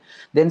 malungkot.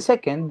 Then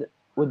second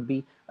would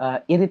be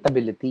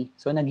irritability.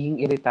 So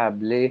nagiging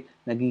irritable,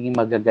 nagiging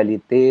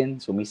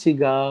magagalitin,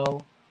 sumisigaw,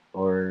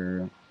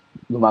 or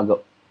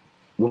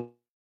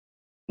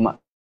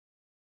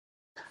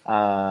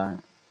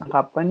ang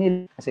kapwa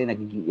nila kasi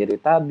nagiging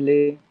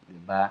irritable,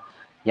 di ba?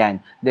 Yan.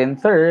 Then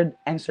third,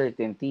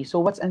 uncertainty. So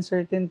what's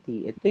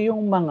uncertainty? Ito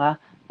yung mga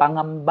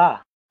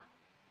pangamba,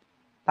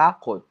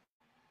 takot,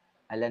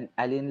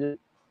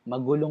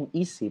 magulong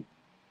isip,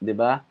 di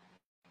ba?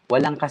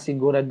 Walang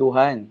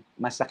kasiguraduhan,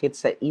 masakit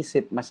sa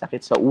isip,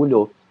 masakit sa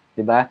ulo,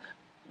 di ba?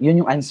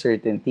 Yun yung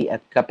uncertainty.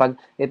 At kapag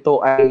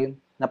ito ay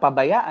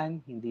napabayaan,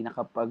 hindi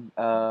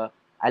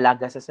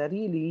nakapag-alaga sa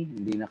sarili,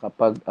 hindi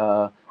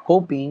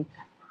nakapag-coping,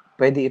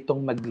 pwede itong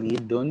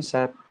mag-lead doon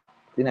sa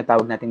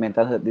tinatawag nating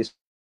mental health disorders.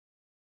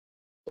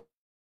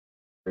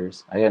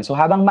 Ayun. So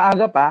habang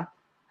maaga pa,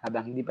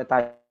 habang hindi pa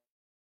tayo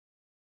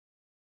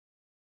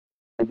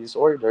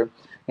disorder,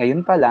 ngayon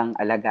pa lang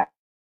alaga.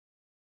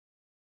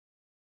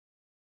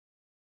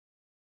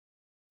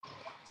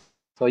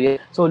 So yeah.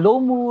 So low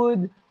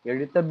mood,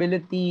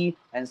 irritability,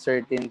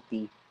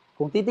 uncertainty.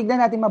 Kung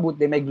titignan natin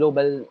mabuti, may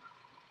global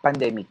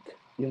pandemic,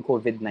 yung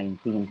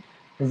COVID-19.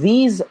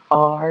 These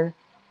are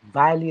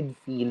valid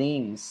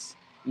feelings.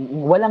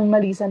 Walang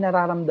mali sa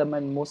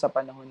nararamdaman mo sa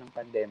panahon ng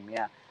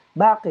pandemya.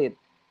 Bakit?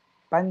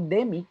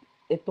 Pandemic,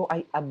 ito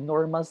ay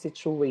abnormal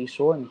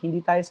situation.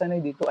 Hindi tayo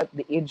sanay dito at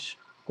the age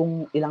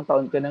kung ilang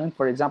taon ka na.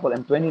 For example,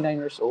 I'm 29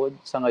 years old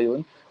sa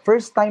ngayon.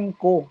 First time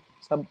ko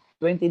sa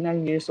 29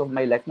 years of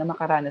my life na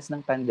makaranas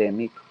ng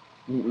pandemic.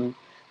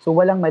 So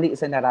walang mali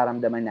sa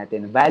nararamdaman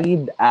natin.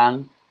 Valid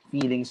ang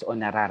feelings o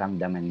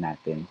nararamdaman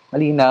natin.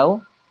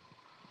 Malinaw?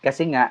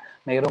 Kasi nga,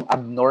 mayroong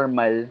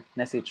abnormal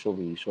na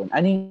situation.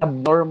 Ano yung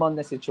abnormal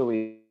na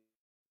situation?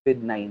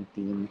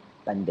 COVID-19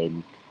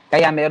 pandemic.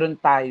 Kaya meron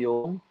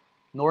tayong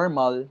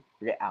normal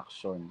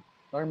reaction.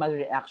 Normal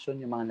reaction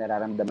yung mga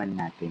nararamdaman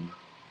natin.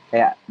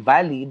 Kaya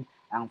valid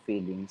ang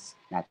feelings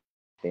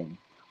natin.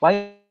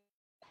 Why?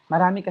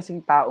 Marami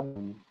kasing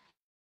taong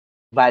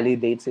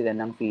validate sila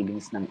ng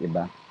feelings ng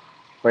iba.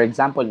 For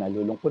example,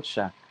 nalulungkot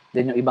siya.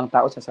 Then yung ibang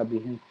tao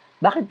sasabihin,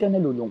 bakit ka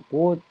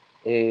nalulungkot?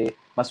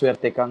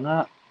 Maswerte ka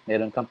nga,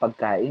 meron kang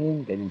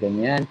pagkain,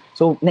 ganyan-ganyan.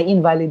 So,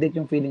 na-invalidate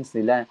yung feelings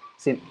nila.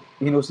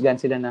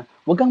 Hinusgan sila na,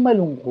 huwag kang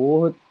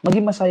malungkot,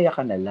 maging masaya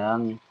ka na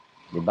lang.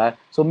 Diba?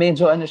 So,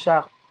 medyo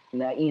siya,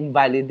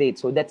 na-invalidate.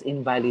 So, that's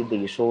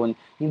invalidation.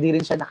 Hindi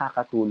rin siya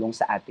nakakatulong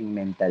sa ating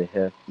mental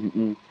health.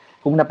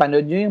 Kung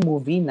napanood nyo yung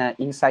movie na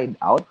Inside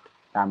Out,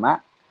 tama?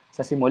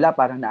 Sa simula,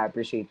 parang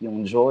na-appreciate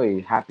yung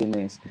joy,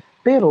 happiness.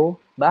 Pero,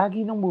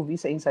 bahagi ng movie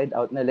sa Inside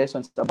Out na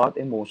lessons about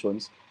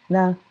emotions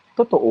na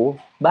totoo,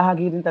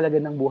 bahagi rin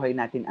talaga ng buhay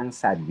natin ang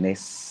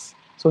sadness.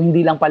 So,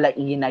 hindi lang pala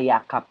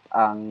inayakap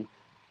ang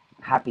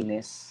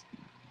happiness,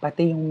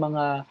 pati yung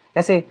mga,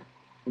 kasi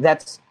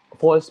that's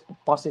false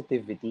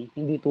positivity,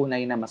 hindi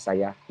tunay na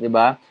masaya, di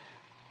ba?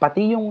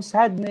 Pati yung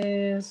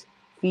sadness,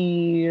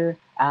 fear,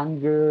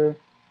 anger,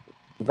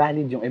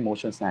 valid yung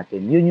emotions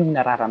natin. Yun yung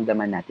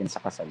nararamdaman natin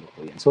sa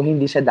kasalukuyan. So,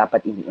 hindi siya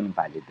dapat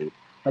i-invalidate.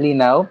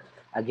 Malinaw?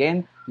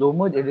 Again, low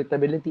mood,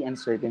 irritability,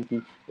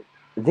 uncertainty.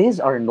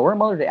 These are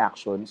normal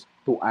reactions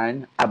to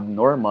an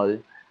abnormal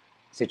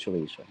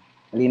situation.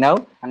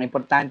 Malinaw? Ang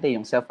importante,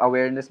 yung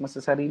self-awareness mo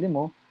sa sarili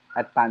mo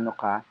at paano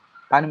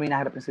mo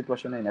hinaharap yung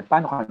sitwasyon na yun at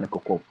paano ka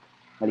nagko-cope.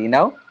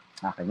 Malinaw?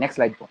 Okay,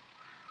 next slide po.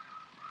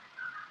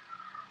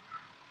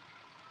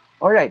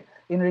 Alright,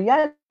 in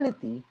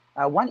reality,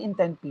 1 in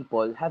 10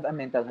 people have a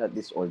mental health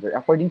disorder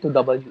according to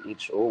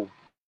WHO.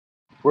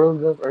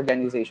 World Health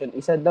Organization,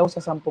 isa daw sa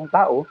 10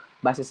 tao,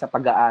 base sa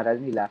pag-aaral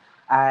nila,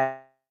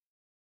 ay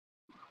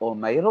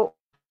mayroong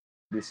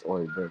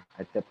disorder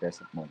at the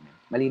present moment.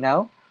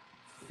 Malinaw?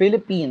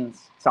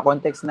 Philippines, sa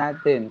context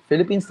natin,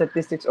 Philippine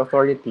Statistics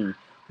Authority,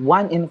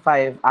 1 in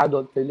 5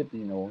 adult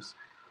Filipinos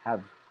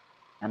have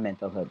a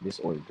mental health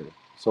disorder.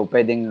 So,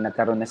 pwedeng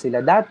nagkaroon na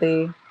sila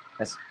dati,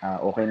 tas,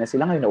 okay na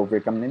sila ngayon,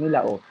 na-overcome na nila,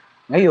 o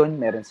ngayon,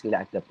 meron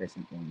sila at the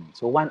present moment.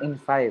 So, 1 in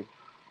 5,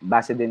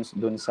 base din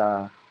dun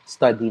sa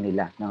study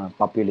nila, ng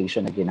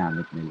population na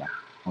ginamit nila.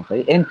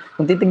 Okay? And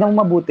kung titignan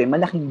mo mabuti,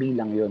 malaking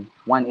bilang yun.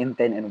 1 in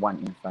 10 and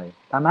 1 in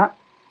 5. Tama?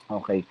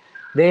 Okay.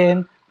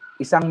 Then,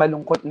 isang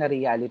malungkot na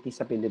reality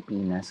sa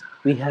Pilipinas,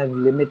 we have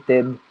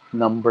limited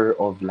number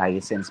of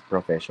licensed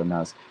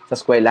professionals. Sa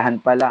eskwelahan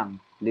pa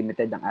lang,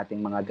 limited ang ating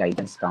mga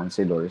guidance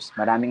counselors.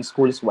 Maraming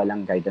schools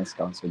walang guidance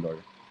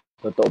counselor.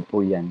 Totoo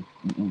po yan.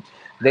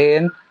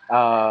 Then,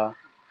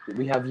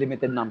 we have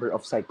limited number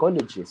of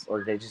psychologists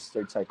or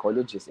registered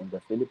psychologists in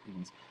the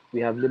Philippines. We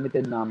have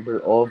limited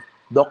number of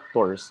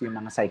doctors, yung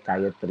mga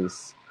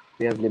psychiatrists.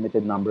 We have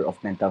limited number of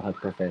mental health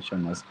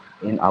professionals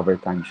in our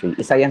country.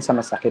 Isa yan sa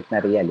masakit na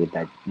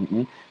realidad.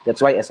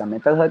 That's why as a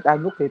mental health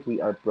advocate,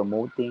 we are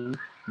promoting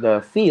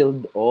the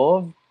field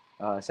of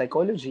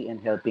psychology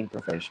and helping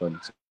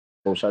professions.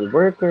 Social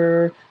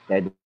worker,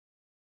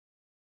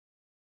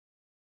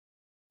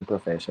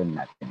 profession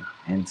natin,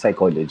 and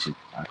psychology.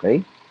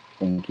 Okay?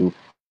 Thank you.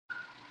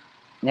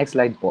 Next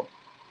slide po.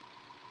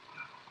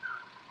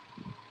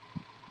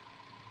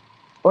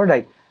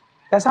 Alright.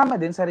 Kasama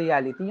din sa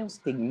reality yung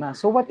stigma.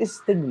 So what is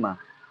stigma?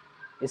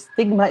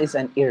 Stigma is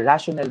an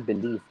irrational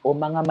belief o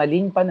mga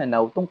maling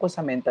pananaw tungkol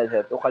sa mental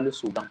health o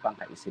kalusugang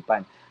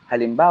pangkaisipan.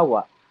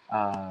 Halimbawa,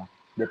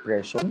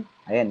 depression,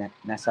 ayan,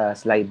 nasa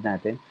slide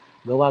natin,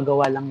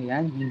 gawa-gawa lang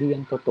yan, hindi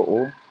yan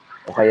totoo.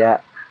 O kaya,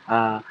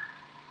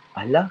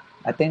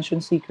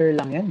 attention seeker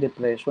lang yan,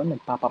 depression,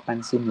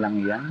 nagpapapansin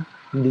lang yan,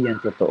 hindi yan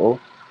totoo.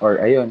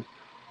 Or ayun,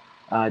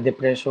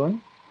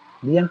 depression,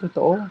 hindi yan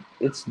totoo.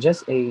 It's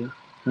just a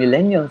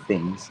millennial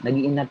things.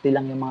 Nag-iinarte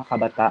lang yung mga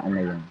kabataan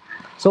na yan.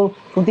 So,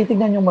 kung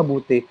titignan nyo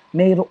mabuti,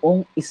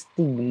 mayroong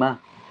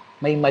stigma.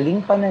 May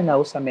maling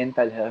pananaw sa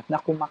mental health na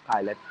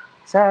kumakalat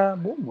sa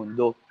buong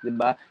mundo, di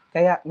ba?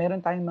 Kaya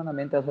meron tayong mga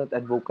mental health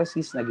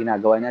advocacies na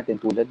ginagawa natin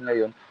tulad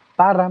ngayon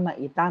para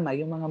maitama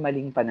yung mga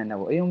maling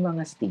pananaw o yung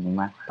mga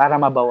stigma, para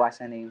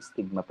mabawasan na yung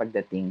stigma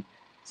pagdating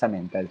sa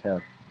mental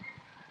health.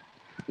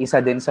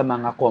 Isa din sa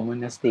mga common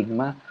na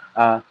stigma,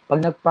 pag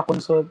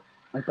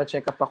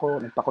nagpa-check up ako,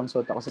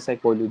 nagpa-consult ako sa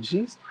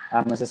psychologist,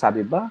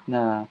 masasabi ba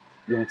na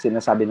yung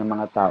sinasabi ng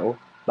mga tao,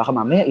 baka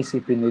mamaya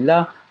isipin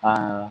nila,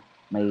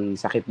 may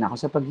sakit na ako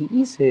sa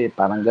pag-iisip,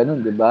 parang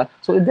ganun, di ba?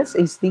 So, that's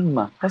a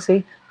stigma.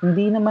 Kasi,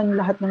 hindi naman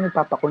lahat ng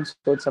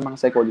nagpapakonsult sa mga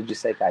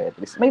psychologist,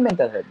 psychiatrist, may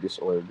mental health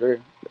disorder.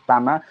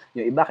 Tama?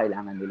 Yung iba,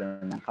 kailangan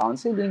nila ng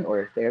counseling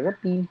or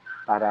therapy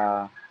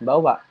para,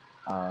 bawa,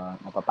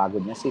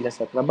 napapagod na sila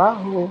sa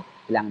trabaho,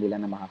 kailangan nila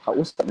na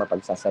makakausap,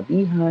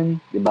 mapagsasabihan,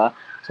 di ba?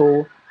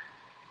 So,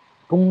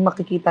 kung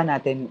makikita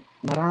natin,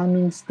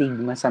 maraming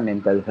stigma sa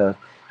mental health.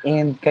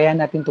 And kaya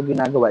natin ito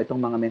ginagawa, itong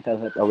mga mental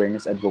health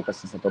awareness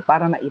advocacy na ito,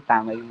 para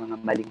maitama yung mga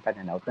maling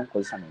pananaw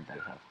tungkol sa mental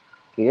health.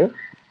 Clear?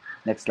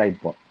 Next slide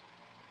po.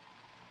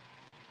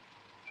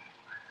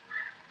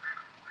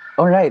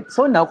 Alright,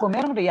 so now, kung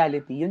merong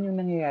reality, yun yung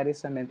nangyayari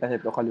sa mental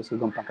health o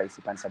kalusugang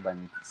pangkaisipan sa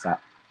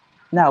bansa.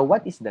 Now,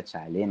 what is the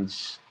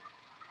challenge?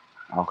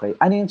 Okay,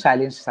 ano yung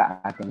challenge sa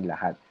ating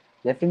lahat?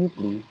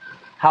 Definitely,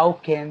 how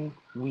can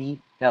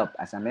we help?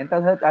 As a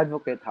mental health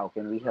advocate, how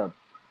can we help?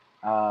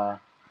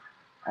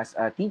 As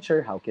a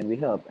teacher, how can we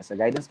help? As a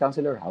guidance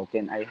counselor, how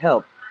can I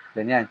help?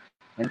 Ganyan.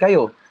 And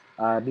kayo,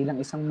 bilang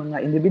isang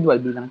mga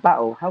individual, bilang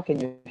tao, how can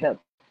you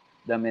help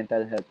the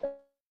mental health?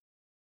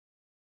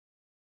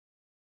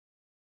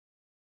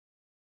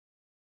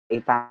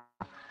 Ita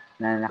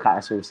na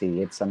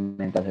naka-associate sa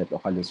mental health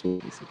o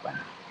kalusugang isipan.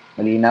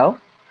 Malinaw?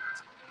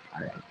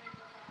 Alright.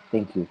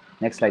 Thank you.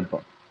 Next slide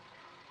po.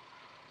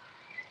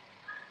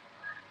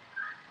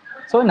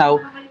 So now,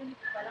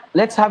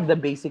 let's have the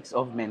basics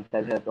of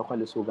mental health o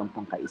kalusugang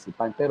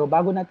pangkaisipan. Pero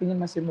bago natin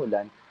yun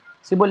masimulan,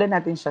 simulan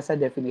natin siya sa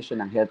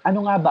definition ng health.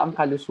 Ano nga ba ang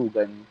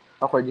kalusugan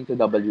according to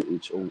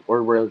WHO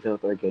or World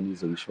Health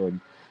Organization?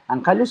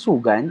 Ang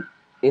kalusugan,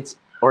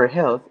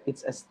 health,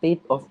 it's a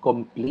state of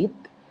complete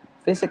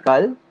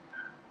physical,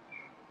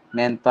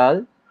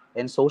 mental,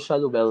 and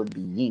social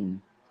well-being.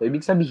 So,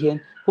 ibig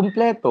sabihin,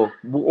 kumpleto,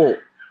 buo,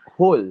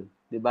 whole,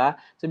 di ba?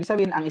 So, ibig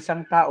sabihin, ang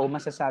isang tao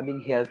masasabing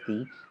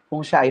healthy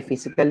kung siya ay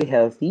physically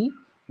healthy,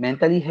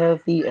 mentally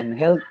healthy, and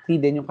healthy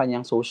din yung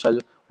kanyang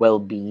social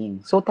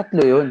well-being. So,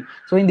 tatlo yun.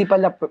 So, hindi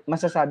pala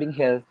masasabing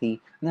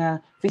healthy na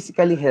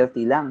physically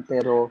healthy lang,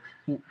 pero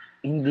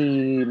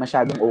hindi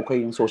masyadong okay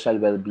yung social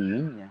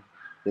well-being niya.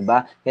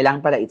 Diba?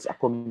 Kailangan pala it's a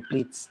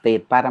complete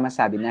state para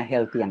masabi na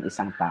healthy ang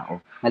isang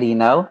tao.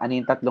 Malinaw? Ano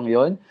yung tatlong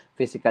yon?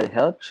 Physical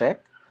health, check.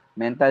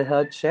 Mental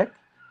health, check.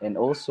 And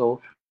also,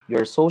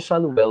 your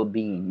social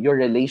well-being, your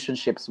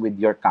relationships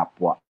with your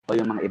kapwa o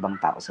yung mga ibang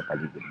tao sa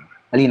paligid mo.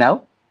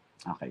 Malinaw?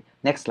 Okay.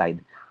 Next slide.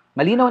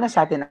 Malinaw na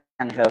sa atin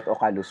ang health o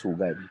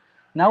kalusugan.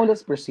 Now,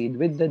 let's proceed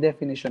with the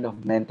definition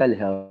of mental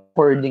health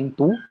according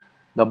to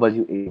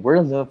WHO,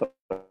 World Health.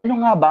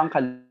 Ano nga ba ang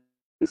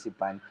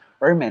kalusugan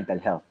or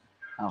mental health?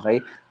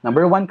 Okay?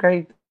 Number 1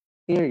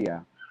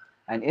 criteria,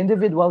 An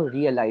individual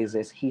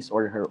realizes his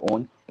or her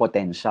own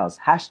potentials.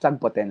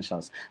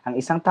 #potentials. Ang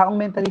isang taong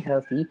mentally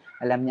healthy,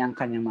 alam niya ang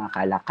kanyang mga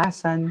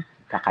kalakasan,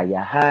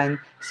 kakayahan,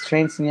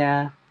 strengths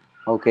niya,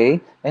 okay?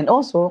 And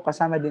also,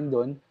 kasama din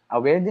doon,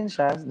 aware din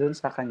siya doon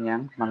sa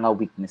kanyang mga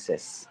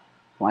weaknesses.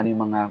 Kung ano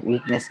yung mga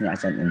weakness niya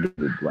as an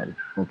individual.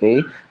 Okay?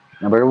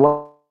 Number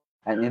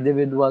 1, an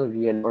individual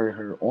real or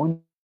her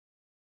own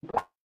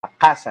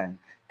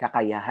kalakasan,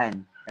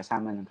 kakayahan,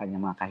 kasama ng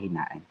kanyang mga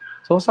kahinaan.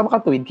 So, sa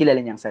makatuwid,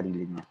 kilala niya ang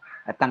sarili niya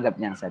at tanggap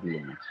niya ang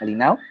sarili niya.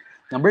 Malinaw?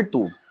 Number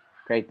 2,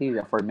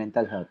 criteria for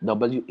mental health,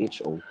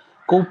 WHO,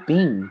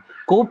 coping.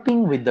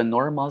 Coping with the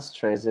normal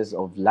stresses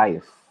of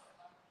life.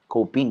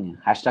 Coping.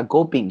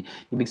 #coping.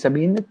 Ibig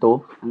sabihin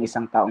nito, ang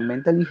isang taong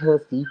mentally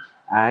healthy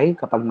ay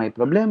kapag may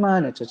problema,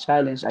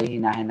 na-challenge, ay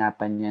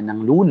hinahanapan niya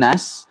ng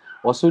lunas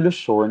o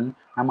solusyon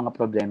ang mga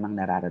problemang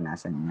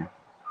nararanasan niya.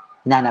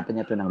 Hinahanapan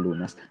niya ito ng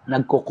lunas.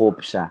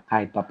 Nagko-cope siya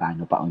kahit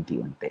papaano,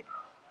 paunti-unti.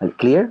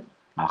 Clear?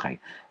 Okay.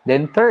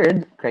 Then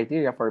third,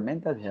 criteria for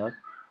mental health,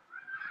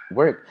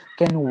 work.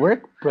 Can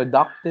work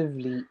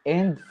productively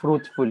and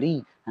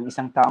fruitfully. Ang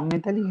isang taong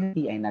mentally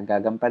healthy ay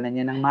nagagampanan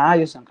niya ng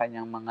maayos ang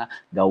kanyang mga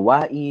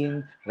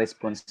gawain,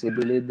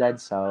 responsibilidad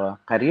sa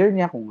career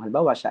niya. Kung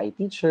halimbawa siya ay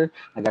teacher,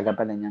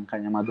 nagagampanan niya ang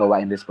kanyang mga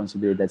gawain,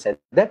 responsibilidad sa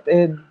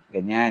DepEd,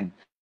 ganyan.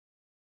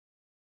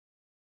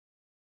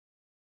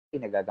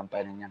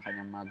 Nagagampanan niya ang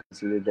kanyang mga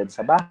responsibilidad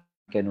sa bahay,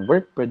 can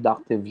work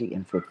productively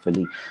and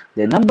fruitfully.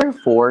 Then number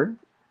 4,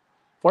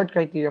 fourth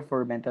criteria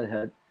for mental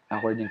health,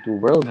 according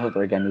to World Health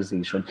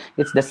Organization,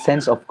 it's the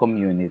sense of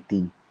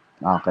community.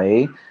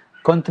 Okay?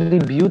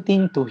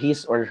 Contributing to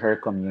his or her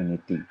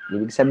community.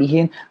 Ibig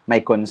sabihin,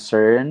 may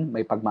concern,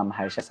 may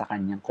pagmamahal siya sa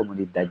kanyang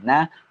komunidad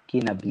na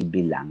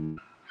kinabibilang.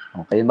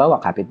 Okay,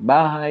 bawa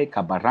kapitbahay,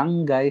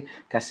 kabarangay,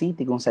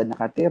 ka-city kung saan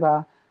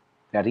nakatira,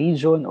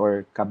 ka-region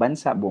or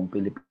kabansa, buong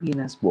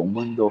Pilipinas, buong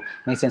mundo,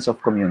 may sense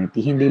of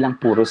community. Hindi lang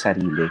puro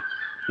sarili.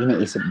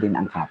 Iniisip din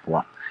ang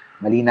kapwa.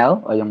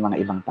 Malinaw? O yung mga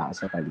ibang tao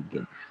sa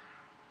paligid.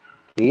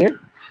 Clear?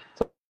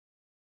 So,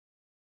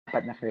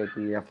 dapat na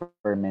criteria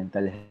for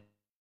mental health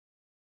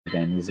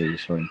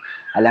organization.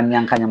 Alam niya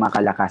ang kanyang mga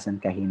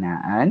kalakasan,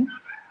 kahinaan.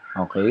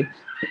 Okay?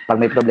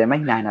 Pag may problema,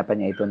 hinahanapan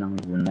niya ito ng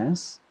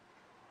lunas.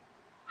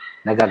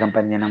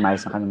 Nagagampan niya ng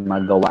maayos ang kanyang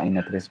mga gawain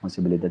at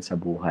responsibilidad sa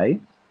buhay.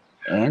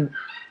 And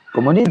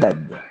komunidad.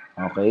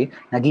 Okay?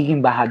 Nagiging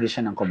bahagi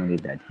siya ng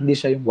komunidad. Hindi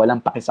siya yung walang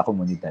paki sa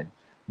komunidad.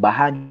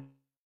 Bahagi.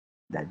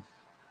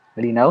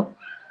 Malinaw?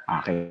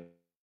 Okay.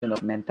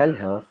 Of mental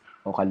health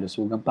o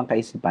kalusugang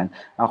pangkaisipan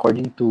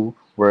according to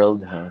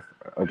World Health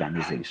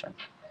Organization.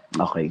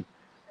 Okay.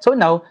 So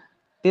now,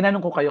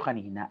 tinanong ko kayo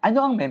kanina,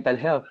 ano ang mental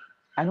health?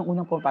 Anong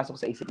unang pumapasok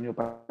sa isip niyo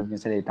pag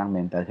yung salitang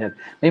mental health?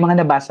 May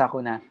mga nabasa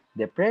ko na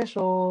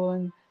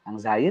depression,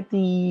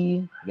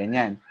 anxiety,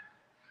 ganyan.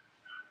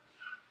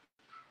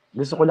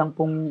 Gusto ko lang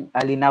pong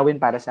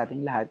linawin para sa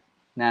ating lahat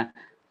na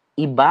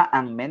iba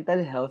ang mental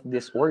health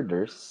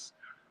disorders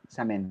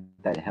sa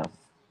mental health.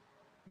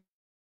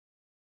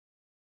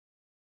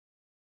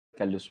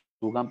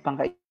 Kalusugang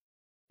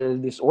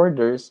pangkaisipan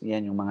disorders,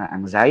 yan yung mga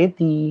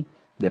anxiety,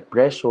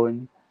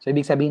 depression. So,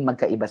 ibig sabihin,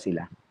 magkaiba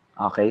sila.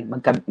 Okay?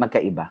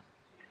 Magkaiba.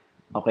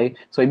 Okay?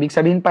 So, ibig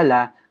sabihin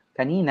pala,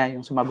 kanina,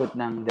 yung sumagot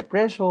ng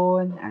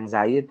depression,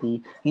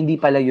 anxiety, hindi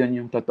pala yun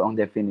yung totoong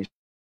definition.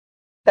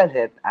 Mental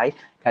health ay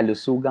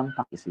kalusugang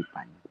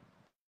pang-isipan.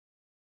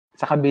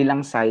 Sa kabilang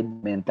side,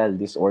 mental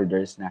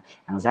disorders na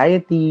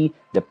anxiety,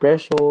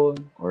 depression,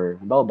 or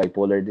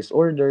bipolar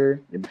disorder,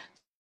 diba?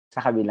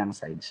 Sa kabilang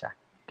side siya.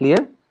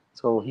 Clear?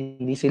 So,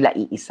 hindi sila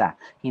iisa.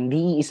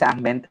 Hindi iisa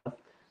ang mental health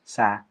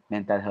sa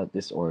mental health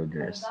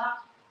disorders.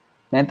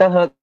 Mental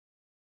health.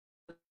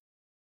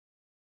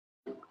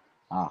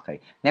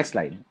 Okay. Next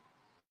slide.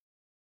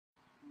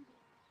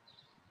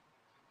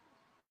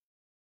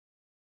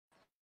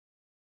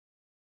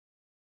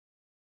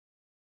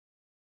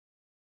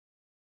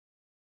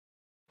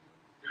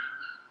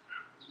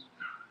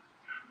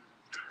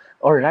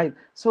 Alright.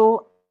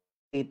 So,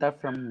 data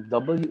from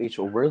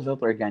WHO, World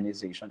Health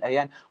Organization,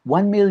 ayan,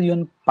 1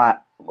 million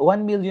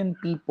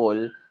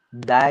people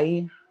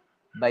die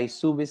by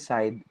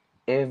suicide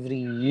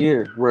every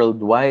year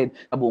worldwide.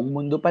 Sa buong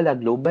mundo pala,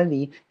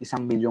 globally,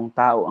 1 milyong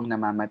tao ang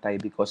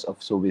namamatay because of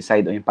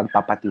suicide o yung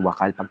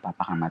pagpapatiwakal,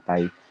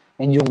 pagpapakamatay.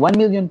 And yung 1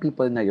 million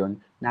people na yon,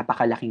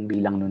 napakalaking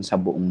bilang nun sa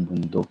buong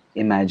mundo.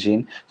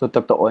 Imagine, so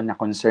totoo na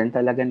concern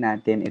talaga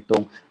natin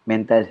itong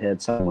mental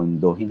health sa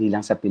mundo, hindi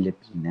lang sa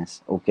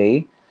Pilipinas.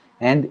 Okay?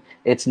 And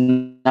it's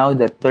now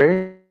the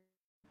third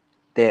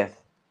death.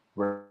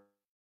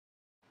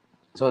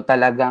 So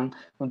talagang,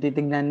 kung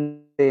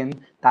titignan natin,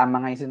 tama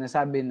nga yung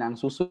sinasabi na ang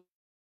susunod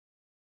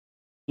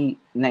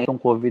na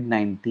itong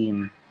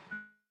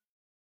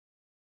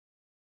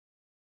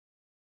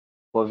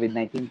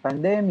COVID-19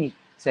 pandemic,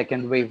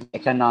 second wave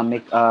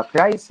economic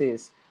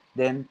crisis,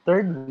 then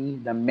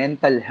thirdly, the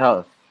mental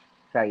health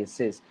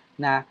crisis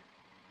na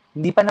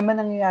hindi pa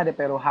naman nangyayari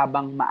pero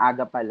habang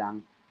maaga pa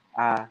lang,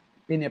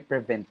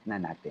 pine-prevent na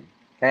natin.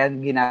 Kaya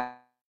ginagawa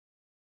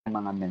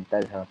mga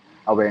mental health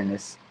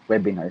awareness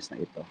webinars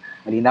na ito.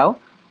 Malinaw?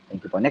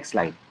 Thank you po. Next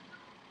slide.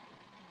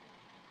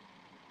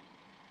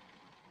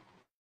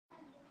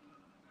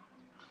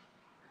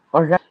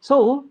 Alright.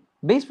 So,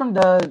 based from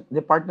the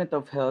Department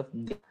of Health,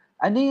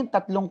 ano yung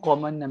tatlong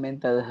common na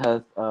mental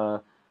health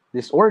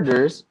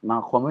disorders,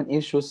 mga common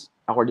issues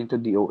according to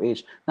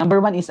DOH? Number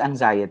 1 is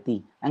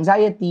anxiety.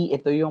 Anxiety,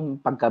 ito yung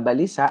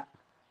pagkabalisa,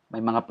 may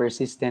mga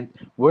persistent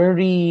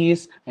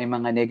worries, may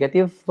mga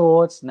negative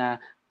thoughts na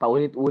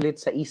paulit-ulit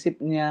sa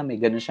isip niya, may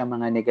ganun siya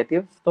mga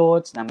negative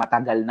thoughts na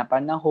matagal na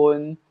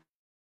panahon.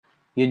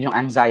 Yun yung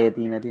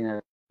anxiety na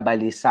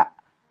tinabalisa,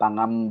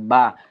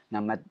 pangamba na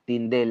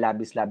matindi,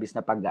 labis-labis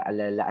na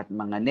pag-aalala at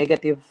mga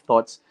negative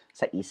thoughts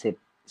sa isip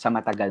sa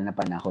matagal na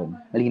panahon.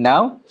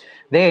 Malinaw?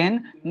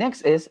 Then,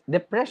 next is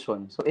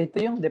depression. So,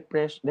 ito yung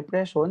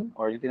depression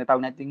or yung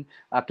tinatawag nating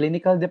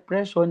clinical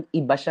depression,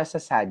 iba siya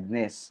sa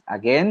sadness.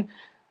 Again,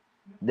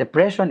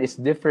 depression is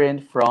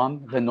different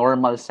from the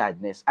normal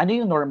sadness. Ano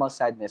yung normal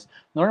sadness?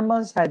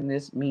 Normal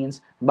sadness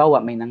means, bawa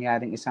may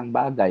nangyaring isang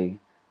bagay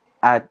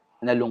at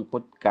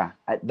nalungkot ka.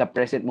 At the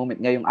present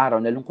moment, ngayong araw,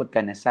 nalungkot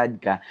ka, na sad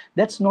ka.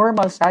 That's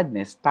normal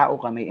sadness. Tao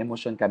ka, may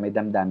emosyon ka, may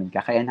damdamin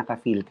ka, kaya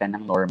naka-feel ka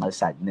ng normal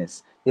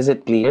sadness. Is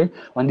it clear?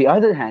 On the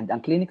other hand,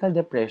 ang clinical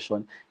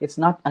depression, it's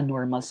not a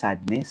normal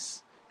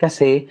sadness.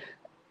 Kasi,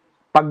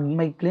 pag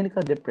may clinical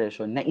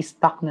depression,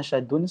 na-stuck na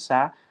siya dun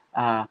sa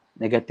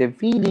negative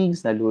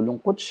feelings,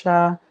 nalulungkot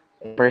siya,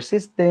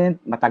 persistent,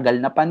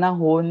 matagal na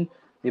panahon.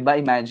 Diba?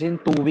 Imagine,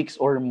 2 weeks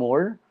or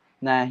more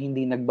na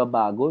hindi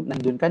nagbabago,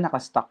 nandun ka,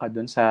 nakastuck ka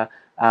dun sa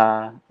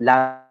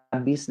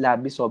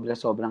labis-labis,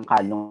 sobrang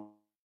kalong,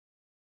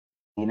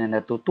 hindi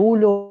na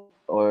natutulog,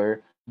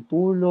 or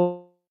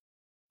tulog,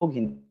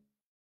 hindi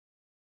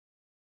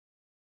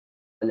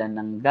wala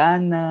ng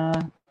gana,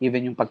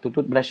 even yung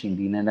pagtututbrush,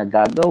 hindi na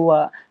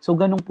nagagawa. So,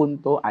 ganong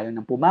punto, ayaw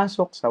nang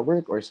pumasok sa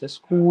work or sa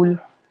school,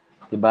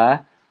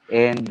 diba?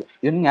 And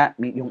yun nga,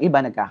 yung iba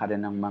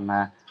nagkakaroon ng mga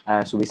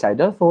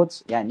suicidal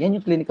thoughts. Yan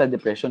yung clinical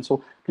depression.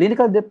 So,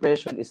 clinical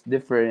depression is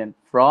different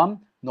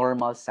from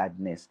normal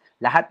sadness.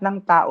 Lahat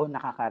ng tao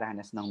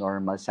nakakaranas ng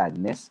normal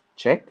sadness.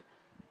 Check.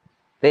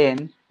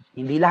 Then,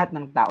 hindi lahat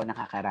ng tao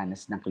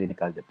nakakaranas ng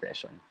clinical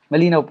depression.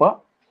 Malinaw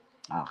po?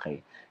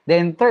 Okay.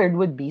 Then, third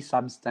would be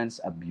substance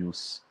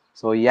abuse.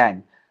 So,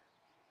 yan.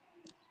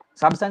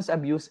 Substance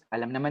abuse,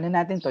 alam naman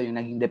na natin to,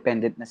 yung naging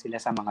dependent na sila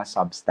sa mga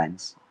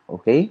substance.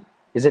 Okay?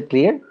 Is it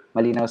clear?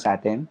 Malinaw sa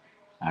atin?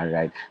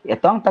 Alright.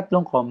 Ito ang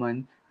tatlong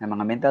common na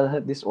mga mental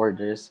health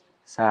disorders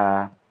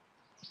sa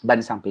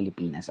bansang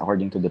Pilipinas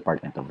according to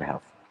Department of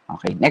Health.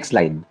 Okay, next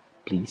slide,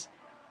 please.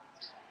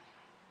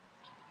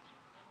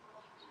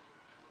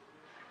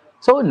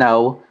 So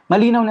now,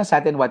 malinaw na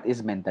sa atin what is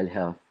mental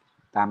health.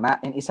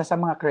 Tama? And isa sa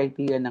mga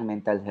criteria ng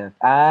mental health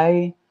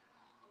ay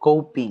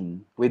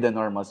coping with the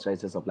normal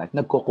stresses of life.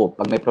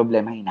 Nagko-cope. Pag may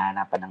problema,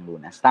 hinahanapan ng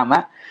lunas.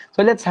 Tama? So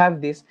let's have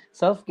this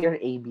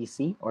self-care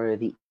ABC or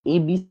the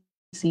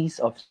ABCs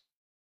of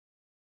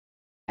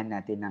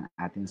natin ng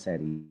ating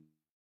sarili.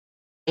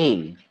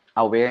 A,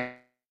 aware.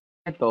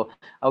 Ito,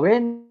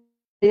 aware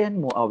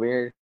mo,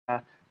 aware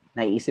ka,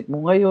 naiisip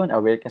mo ngayon,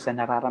 aware ka sa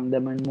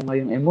nararamdaman mo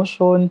ngayong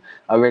emosyon,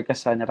 aware ka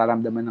sa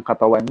nararamdaman ng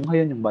katawan mo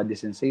ngayon, yung body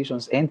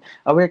sensations, and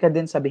aware ka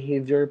din sa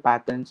behavior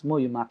patterns mo,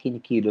 yung mga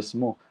kinikilos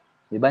mo.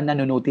 Diba?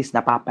 Nanonotice,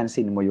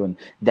 napapansin mo yun.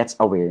 That's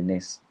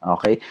awareness.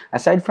 Okay?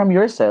 Aside from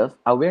yourself,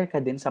 aware ka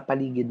din sa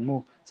paligid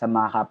mo, sa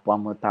mga kapwa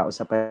mo tao,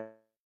 sa paligid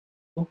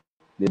mo.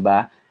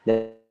 Diba?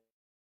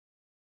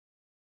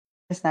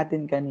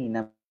 Natin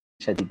kanina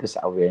siya dito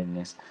sa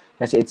awareness.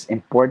 Kasi it's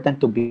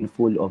important to be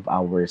full of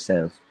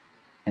ourselves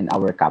and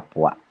our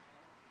kapwa.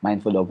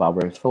 Mindful of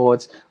our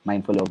thoughts,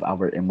 mindful of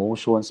our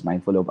emotions,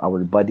 mindful of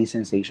our body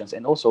sensations,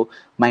 and also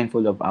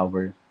mindful of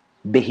our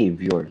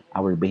behavior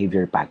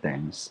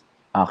patterns.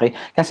 Okay?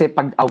 Kasi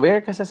pag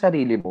aware ka sa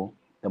sarili mo,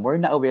 the more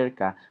na aware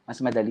ka, mas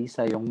madali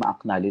sa yung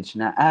ma-acknowledge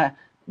na,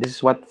 this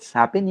is what's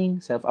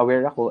happening,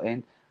 self-aware ako,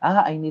 and,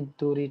 I need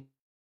to reach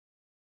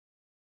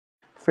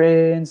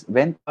friends,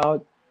 vent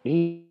out,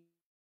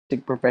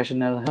 seek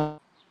professional help.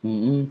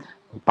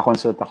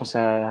 Pa-consult ako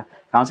sa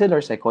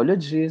counselor,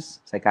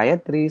 psychologist,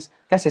 psychiatrist,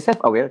 kasi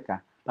self-aware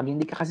ka. Pag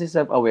hindi ka kasi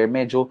self-aware,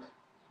 medyo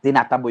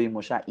tinataboy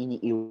mo siya,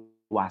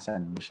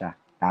 iniiwasan mo siya.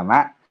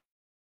 Tama?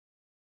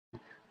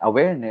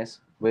 Awareness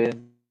with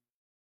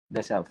the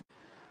self.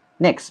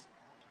 Next,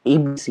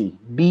 ABC,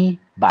 B,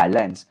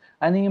 balance.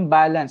 Ano yung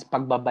balance?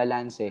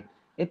 Pagbabalanse.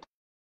 Ito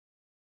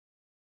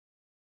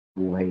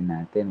buhay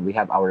natin. We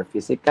have our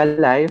physical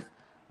life,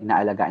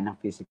 inaalagaan ng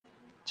physical,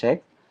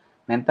 check.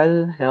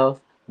 Mental health,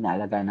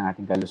 inaalagaan ng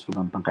ating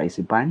kalusugang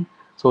pangkaisipan.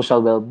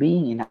 Social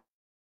well-being,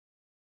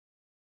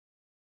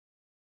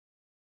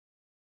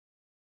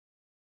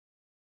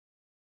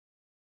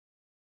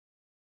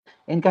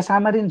 and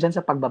kasama rin dyan sa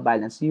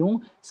pagbabalance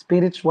yung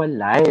spiritual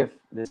life.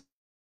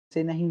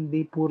 Kasi na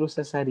hindi puro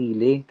sa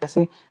sarili.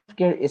 Kasi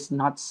self-care is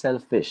not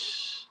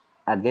selfish.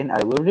 Again,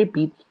 I will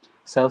repeat,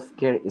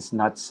 self-care is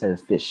not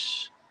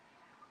selfish.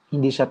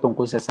 Hindi siya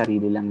tungkol sa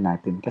sarili lang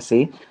natin.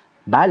 Kasi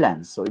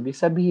balance. So, ibig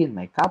sabihin,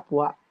 may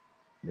kapwa,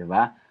 di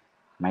ba?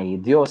 May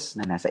Diyos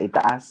na nasa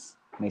itaas,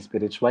 may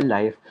spiritual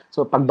life.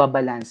 So,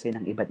 pagbabalanse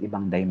ng iba't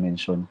ibang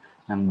dimension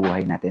ng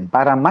buhay natin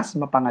para mas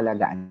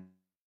mapangalagaan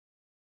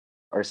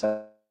or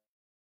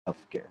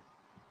self-care.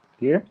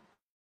 Clear?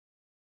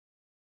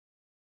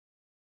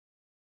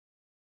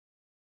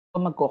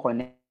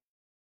 Magkoconnect.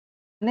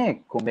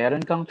 Kung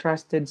meron kang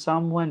trusted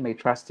someone, may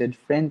trusted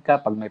friend ka,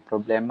 pag may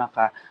problema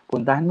ka,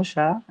 puntahan mo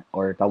siya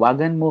or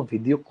tawagan mo,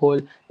 video call,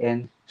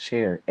 and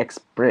share,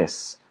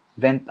 express,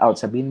 vent out,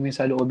 sabihin mo yung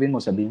saloobin mo,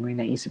 sabihin mo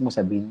yung naisip mo,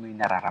 sabihin mo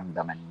yung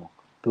nararamdaman mo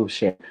to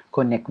share,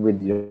 connect with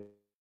you.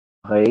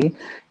 Okay?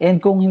 And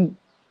kung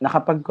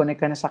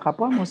nakapag-connect ka na sa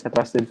kapwa mo, sa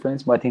trusted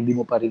friends mo, at hindi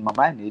mo pa rin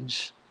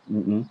ma-manage,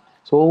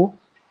 so,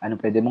 ano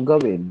pwede mong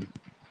gawin?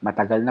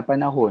 Matagal na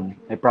panahon,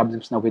 may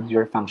problems na with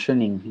your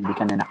functioning, hindi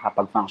ka na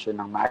nakapag-function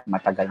ng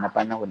matagal na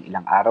panahon,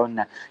 ilang araw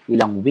na,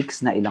 ilang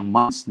weeks na, ilang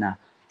months na,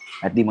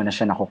 at di mo na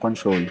siya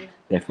nakokontrol,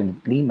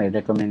 definitely, my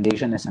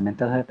recommendation as a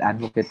mental health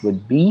advocate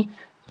would be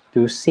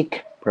to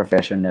seek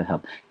professional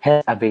help.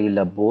 Help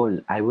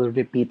available. I will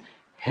repeat,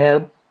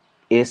 help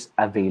is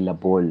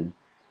available.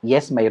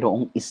 Yes,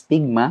 mayroong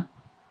stigma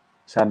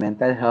sa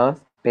mental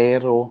health,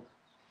 pero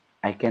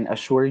I can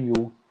assure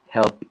you,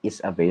 help is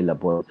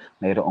available.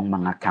 Mayroong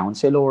mga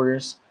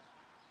counselors,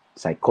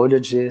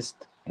 psychologists,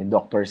 and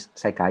doctors,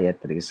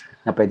 psychiatrists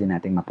na pwede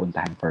nating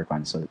mapuntahan for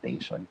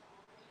consultation.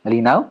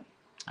 Malinaw?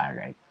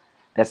 Alright.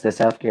 That's the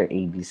self-care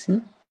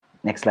ABC.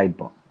 Next slide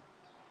po.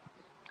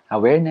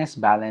 Awareness,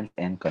 balance,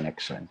 and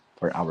connection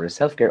for our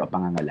self-care o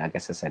pangangalaga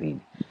sa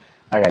sarili.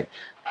 Alright.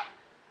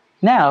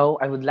 Now,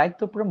 I would like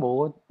to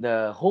promote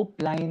the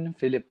Hopeline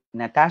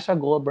Natasha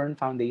Goldburn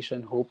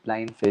Foundation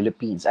Hopeline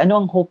Philippines. Ano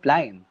ang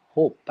Hopeline?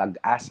 Hope,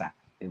 pag-asa,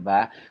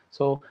 diba?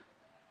 So,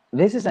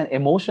 this is an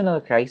emotional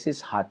crisis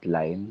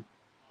hotline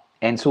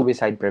and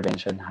suicide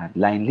prevention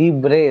hotline.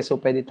 Libre, so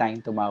pwede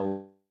tayong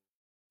tumawag.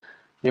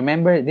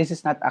 Remember, this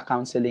is not a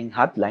counseling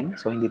hotline,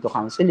 so hindi to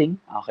counseling,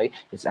 okay?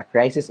 It's a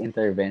crisis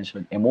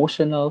intervention,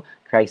 emotional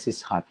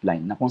crisis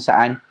hotline, na kung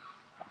saan,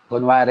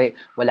 kunwari,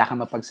 wala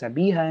kang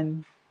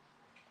mapagsabihan,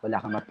 wala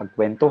kang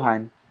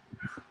mapagkwentuhan,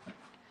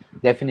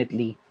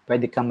 definitely,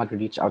 pwede kang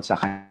mag-reach out sa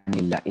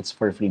kanila. It's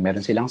for free.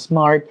 Meron silang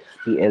Smart,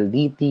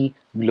 PLDT,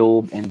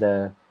 Globe, and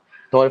the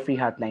toll-free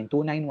hotline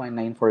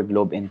 2919 for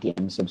Globe and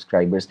TM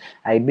subscribers.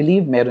 I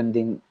believe meron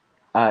din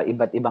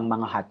iba't ibang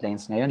mga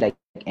hotlines ngayon like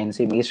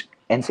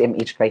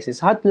NCMH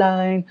Crisis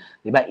Hotline,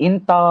 diba?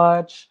 In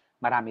Touch,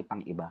 marami pang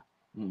iba.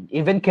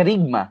 Even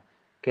Kerigma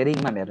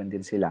meron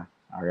din sila.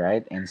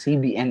 Alright? And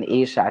CBN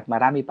Asia at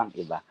marami pang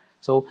iba.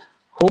 So,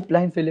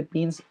 Hopeline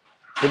Philippines,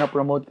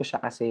 pinopromote ko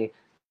siya kasi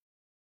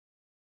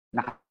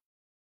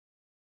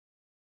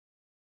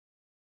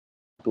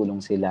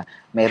tulong sila.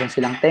 Meron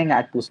silang tenga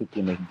at puso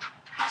kinig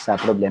sa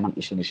problemang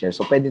i-share.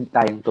 So, pwede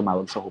tayong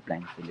tumawag sa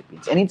Hopeline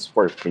Philippines. And it's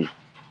for free.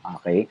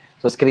 Okay?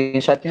 So,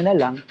 screenshot nyo na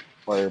lang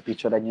or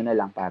picturean nyo na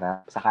lang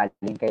para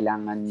sakaling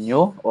kailangan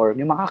nyo or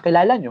yung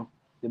makakilala nyo.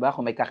 Diba?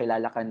 Kung may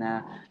kakilala ka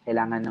na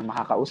kailangan ng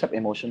makakausap,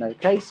 emotional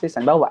crisis,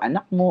 halimbawa,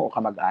 anak mo o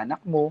kamag-anak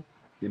mo,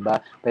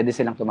 diba? Pwede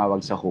silang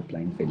tumawag sa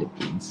Hopeline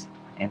Philippines.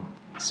 And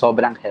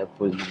sobrang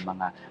helpful ng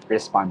mga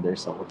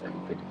responders sa Hopeline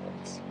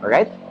Philippines.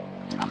 Alright?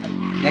 Okay.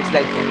 Next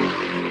slide.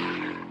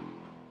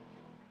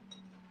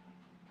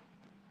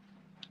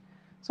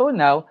 So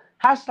now,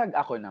 hashtag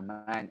ako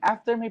naman.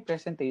 After my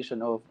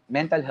presentation of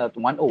Mental Health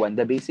 101,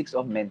 the basics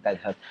of mental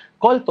health,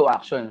 call to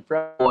action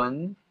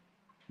from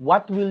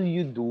what will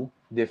you do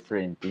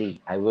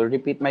differently? I will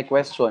repeat my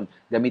question.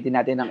 Gamitin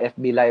natin ang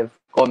FB Live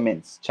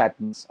comments,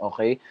 chats,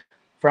 okay?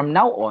 From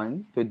now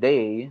on,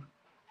 today,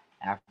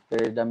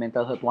 after the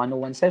Mental Health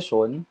 101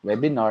 session,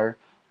 webinar,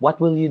 what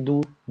will you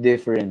do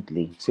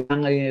differently? So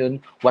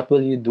ngayon, what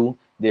will you do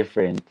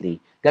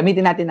differently?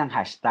 Gamitin natin ang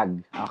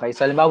hashtag. Okay?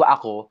 So, halimbawa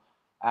ako,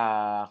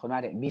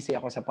 kunwari, busy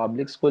ako sa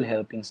public school,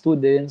 helping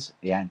students,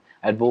 yan,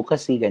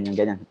 advocacy,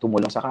 ganyan-ganyan,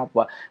 tumulong sa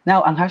kapwa.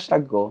 Now, ang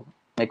hashtag ko,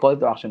 my call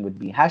to action would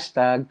be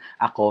hashtag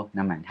ako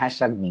naman,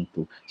 hashtag me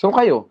too. So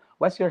kayo,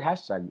 what's your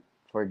hashtag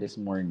for this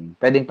morning?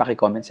 Pwedeng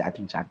paki-comment sa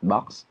ating chat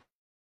box.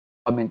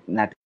 Comment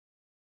natin.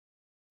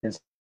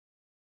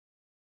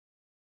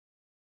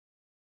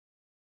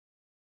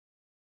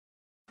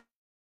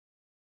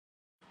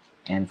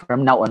 And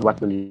from now on, what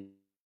will you...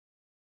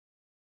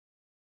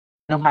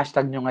 Anong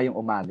hashtag nyo ngayong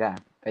umaga?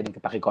 Pwedeng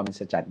paki-comment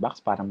sa chat box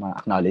para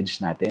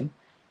ma-acknowledge natin.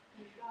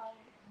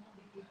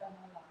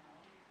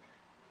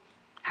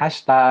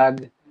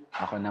 Hashtag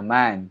ako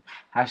naman.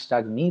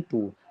 Hashtag me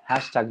too.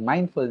 Hashtag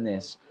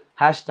mindfulness.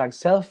 Hashtag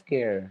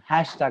self-care.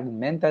 Hashtag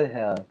mental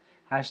health.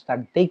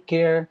 Hashtag take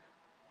care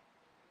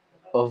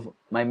of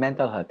my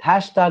mental health.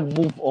 Hashtag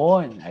move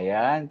on.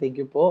 Ayan, thank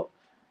you po.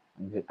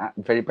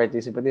 Very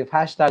participative.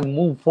 Hashtag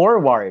move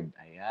forward.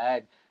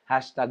 Ayan.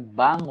 Hashtag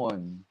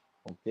bangon.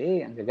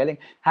 Okay, ang gagaling.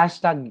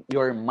 Hashtag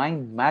your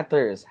mind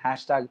matters.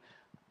 Hashtag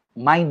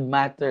mind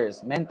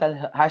matters.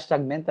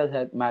 Hashtag mental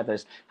health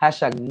matters.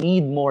 Hashtag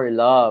need more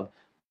love.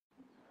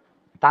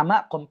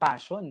 Tama,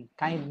 compassion.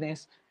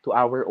 Kindness to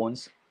our own,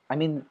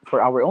 for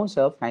our own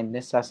self,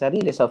 kindness sa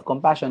sarili,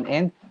 self-compassion,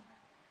 and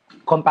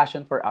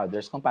compassion for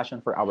others,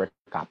 compassion for our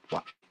kapwa.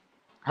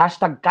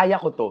 Hashtag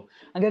kaya ko to.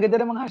 Ang gaganda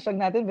ng mga hashtag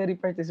natin, very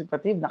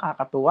participative,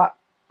 nakakatuwa.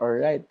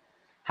 Alright.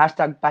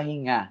 Hashtag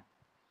pahinga.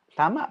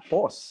 Tama,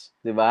 pause.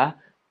 Di ba?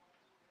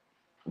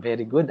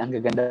 Very good. Ang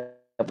gaganda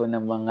po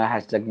ng mga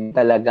hashtag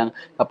talagang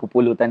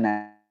kapupulutan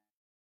na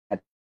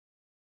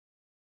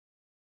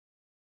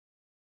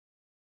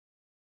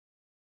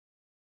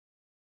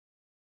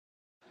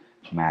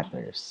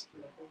matters.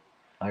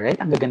 Alright,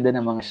 ang gaganda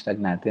ng mga hashtag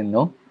natin,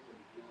 no?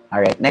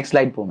 Alright, next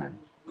slide po, ma'am.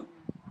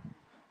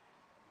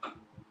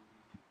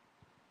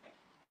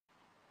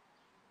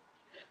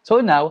 So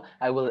now,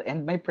 I will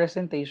end my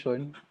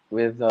presentation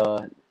with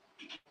the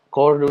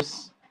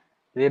chorus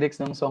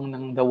lyrics ng song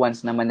ng The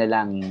Ones na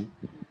Manalangin.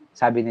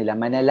 Sabi nila,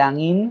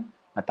 manalangin,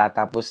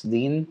 matatapos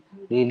din,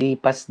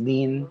 lilipas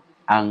din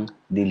ang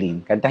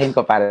dilim. Kantahin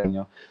ko para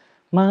inyo.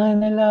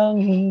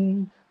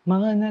 Manalangin,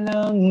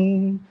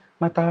 manalangin,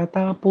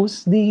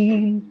 matatapos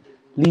din,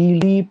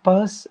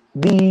 lilipas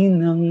din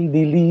ang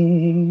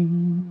dilim.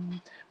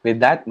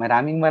 With that,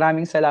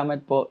 maraming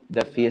salamat po,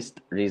 The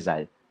Feast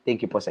Rizal.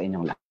 Thank you po sa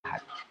inyong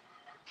lahat.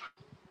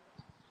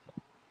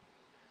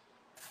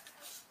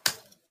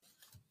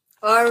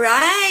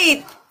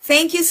 Alright!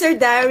 Thank you, Sir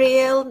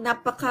Darryl.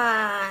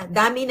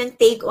 Napaka-dami ng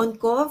take on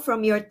ko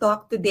from your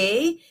talk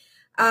today.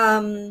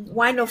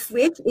 One of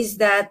which is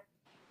that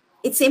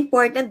it's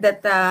important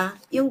that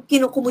yung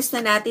kinukumusta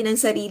natin ang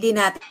sarili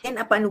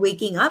natin upon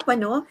waking up,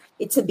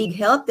 it's a big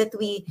help that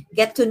we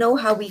get to know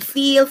how we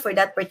feel for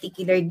that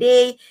particular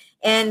day.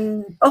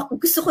 And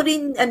gusto ko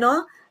rin,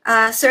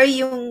 sir,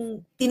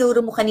 yung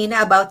tinuro mo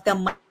kanina about the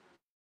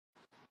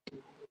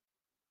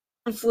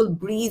mindful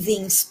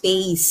breathing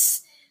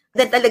space.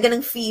 That talaga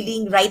ng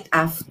feeling right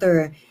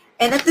after.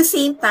 And at the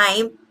same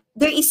time,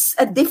 there is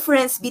a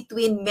difference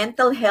between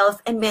mental health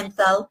and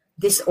mental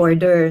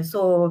disorder.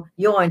 So,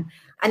 yon.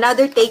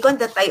 Another take on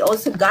that I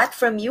also got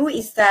from you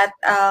is that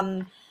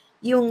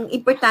yung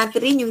importante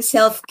rin yung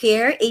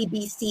self-care,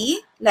 ABC,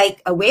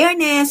 like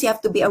awareness, you have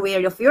to be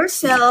aware of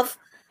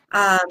yourself.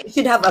 You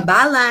should have a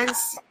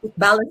balance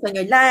on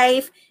your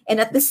life,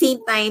 and at the same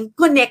time,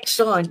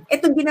 connection.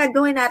 Itong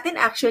ginagawa natin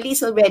actually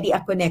is already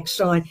a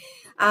connection.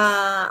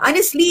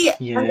 Honestly,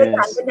 Yes.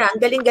 ang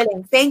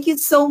galing-galing. Thank you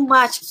so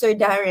much, Sir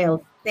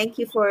Darryl. Thank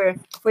you for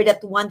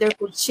that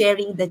wonderful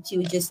sharing that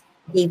you just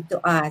gave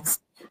to us.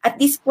 At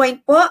this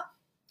point po,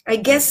 I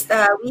guess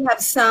we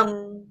have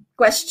some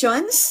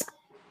questions.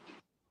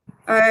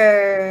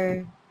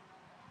 Our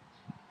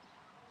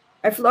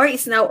floor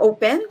is now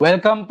open.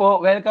 Welcome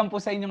po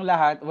sa inyong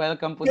lahat.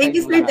 Welcome po Thank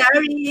sa you, inyong Sir lahat.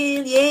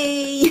 Darryl.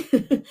 Yay!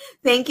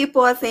 Thank you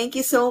po. Thank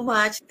you so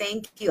much.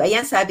 Thank you.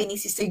 Ayan, sabi ni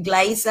Sister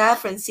Glyza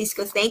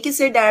Francisco. Thank you,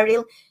 Sir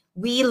Darryl.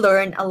 We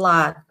learn a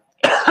lot.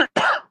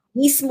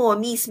 Mismo.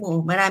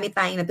 Marami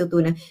tayong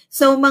natutunan.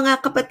 So,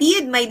 mga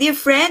kapatid, my dear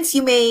friends,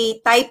 you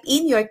may type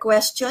in your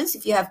questions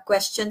if you have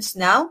questions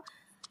now.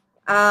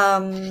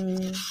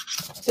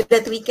 So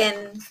that we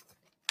can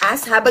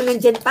ask. Habang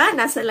nandyan pa,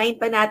 nasa line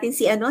pa natin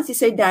si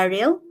Sir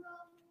Darryl.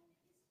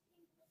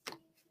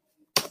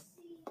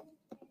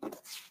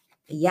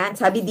 Ayan,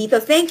 sabi dito,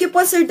 thank you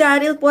po Sir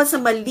Darryl po sa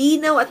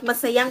malinaw at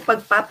masayang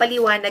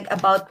pagpapaliwanag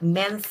about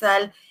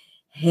mental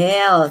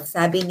health.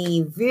 Sabi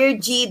ni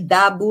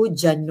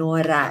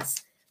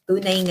𝗷𝗬𝗀𝗃.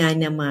 Tunay nga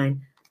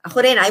naman.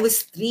 Ako rin, I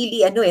was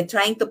really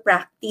trying to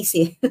practice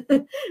eh.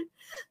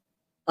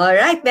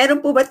 Alright,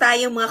 meron po ba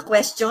tayong mga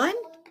question?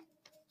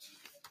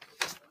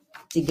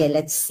 Sige,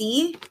 let's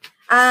see.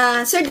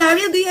 Sir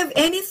Darryl, do you have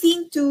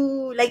anything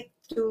to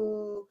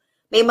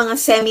may mga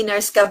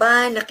seminars ka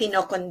ba na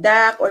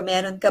kinoconduct or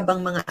meron ka bang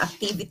mga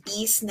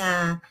activities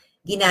na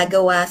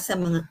ginagawa sa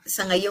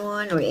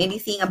ngayon or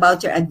anything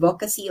about your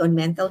advocacy on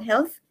mental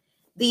health?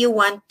 Do you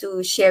want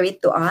to share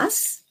it to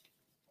us?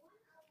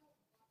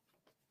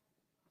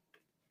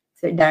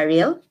 Sir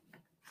Darryl?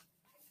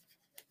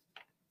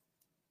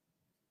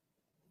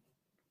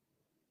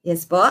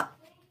 Yes po.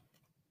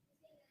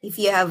 If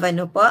you have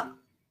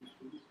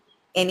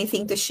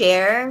anything to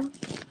share,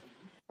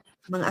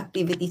 mga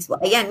activities po.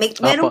 Ayan,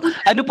 meron po.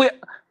 Ano po?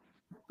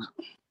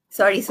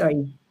 Sorry.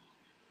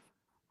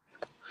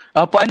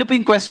 Ano po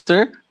yung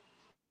question?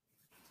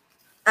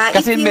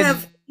 Kasi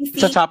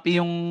sa choppy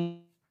yung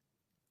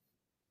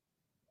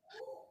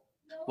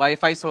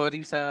Wi-Fi,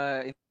 sorry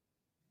sa...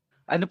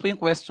 Ano po yung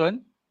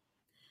question?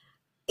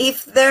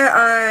 If there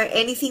are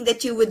anything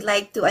that you would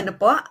like to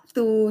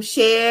to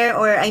share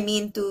or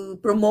to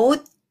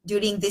promote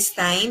during these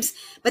times.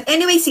 But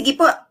anyway, sige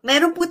po,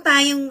 meron po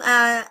tayong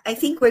I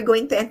think we're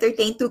going to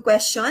entertain 2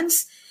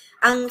 questions.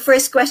 Ang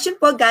first question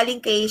po galing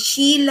kay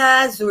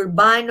Sheila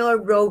Zurbano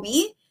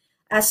Rowie.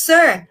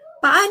 Sir,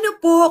 paano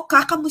po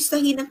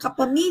kakamustahin ng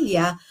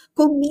kapamilya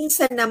kung hindi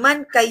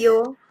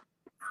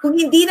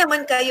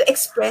naman kayo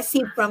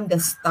expressive from the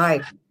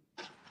start?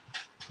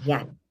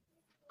 Yan.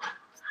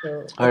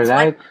 So,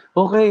 alright.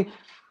 Okay.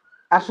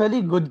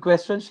 Actually, good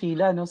question,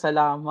 Sheila. No?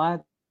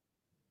 Salamat.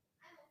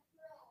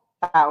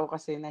 Tao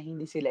kasi na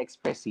hindi sila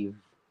expressive.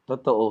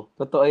 Totoo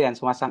yan.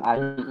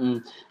 Sumasang-ayon.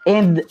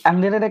 And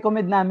ang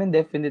nire-recommend namin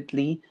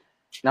definitely,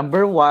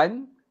 number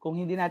 1, kung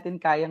hindi natin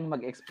kayang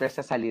mag-express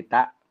sa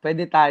salita,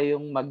 pwede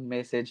tayong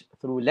mag-message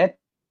through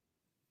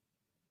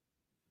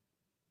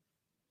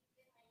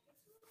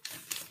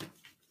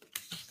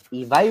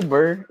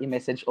Viber,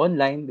 i-message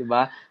online, di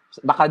ba?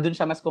 Baka dun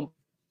siya mas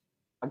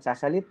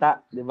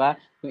magsasalita, di ba?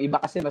 Yung iba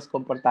kasi mas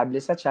komportable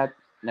sa chat,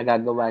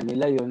 nagagawa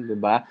nila yun, di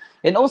ba?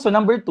 And also,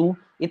 number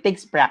 2, it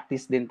takes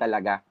practice din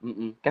talaga.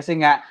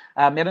 Kasi nga,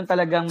 meron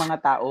talagang mga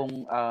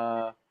taong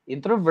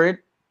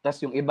introvert,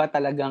 tas yung iba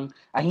talagang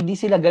hindi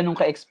sila ganun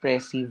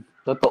ka-expressive.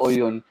 Totoo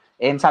yun.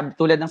 And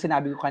tulad ng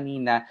sinabi ko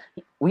kanina,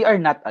 we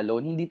are not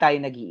alone. Hindi tayo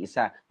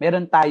nag-iisa.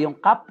 Meron tayong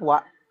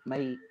kapwa,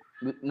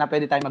 na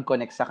pwede tayong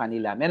mag-connect sa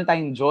kanila. Meron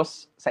tayong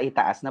Diyos sa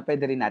itaas na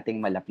pwede rin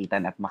nating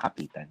malapitan at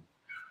makapitan.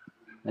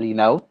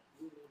 Malinaw?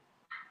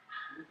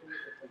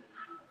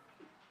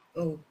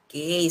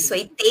 Okay, so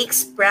it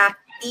takes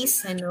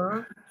practice,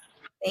 ano?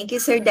 Thank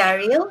you, Sir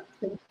Darryl.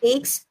 So it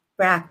takes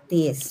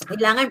practice.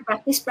 Kailangan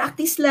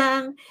practice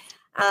lang.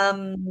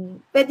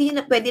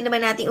 Pwede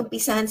naman natin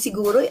umpisahan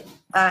siguro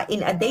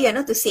in a day,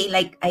 ano, to say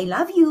like, I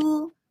love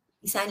you.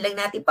 Isahan lang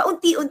natin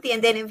paunti-unti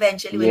and then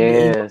eventually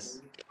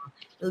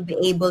we'll be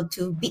able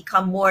to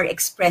become more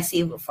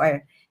expressive of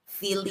our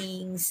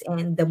feelings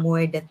and the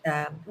more that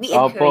we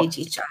encourage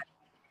each other.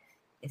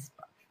 Yes,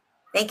 po.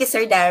 Thank you,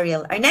 Sir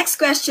Darryl. Our next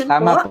question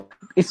po,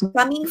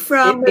 coming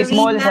from Marina.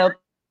 Small help.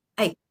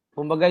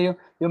 Kumbaga yung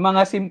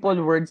mga simple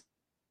words,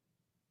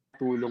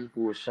 tulong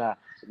po siya.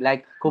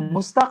 Like,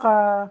 kumusta ka?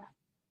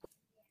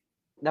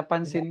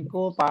 Napansin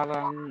ko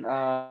parang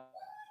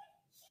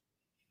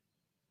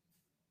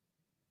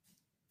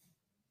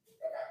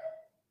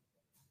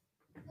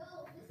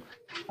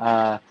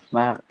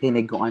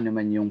makinig kung ano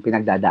man yung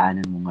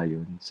pinagdadaanan mo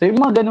ngayon. So, yung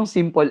mga ganong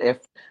simple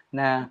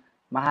na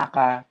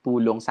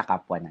makakatulong sa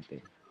kapwa natin.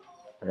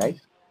 Right?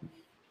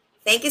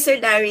 Thank you, Sir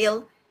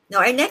Darryl.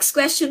 Now, our next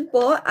question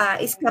po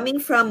is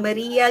coming from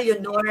Maria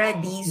Leonora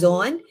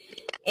Dizon.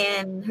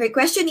 And her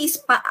question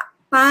is,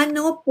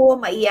 paano po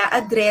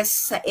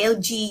maia-address sa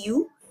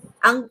LGU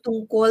ang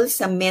tungkol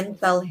sa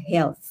mental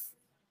health?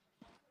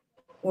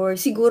 Or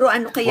siguro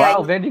ano kaya...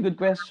 Wow, very good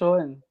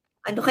question.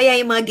 Ano kaya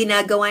yung mga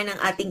ginagawa ng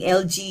ating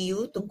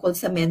LGU tungkol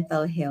sa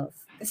mental health?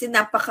 Kasi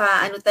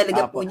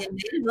talaga po niyan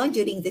no,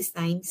 during these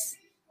times.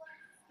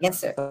 Yes,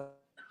 sir.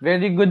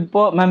 Very good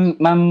po, Ma'am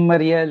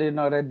Maria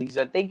Leonora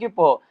Dizon. Thank you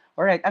po.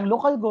 Alright, ang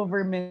local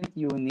government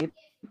unit,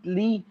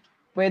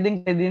 pwede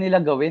nila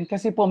gawin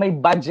kasi po may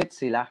budget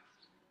sila.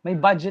 May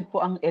budget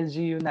po ang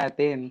LGU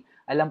natin.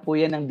 Alam po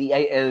yan ng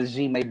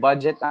DILG. May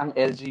budget ang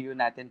LGU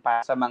natin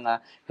para sa mga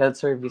health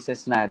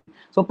services natin.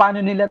 So, paano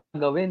nila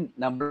gawin?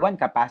 Number 1,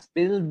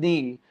 capacity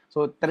building.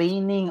 So,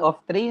 training of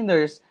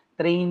trainers,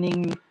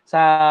 training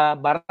sa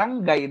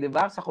barangay, di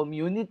ba? Sa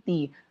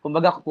community.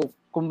 Kumbaga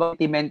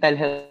mental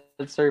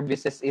health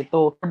services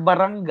ito. For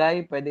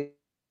barangay, pwede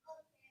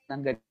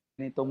ng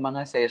ganitong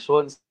mga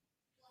sessions.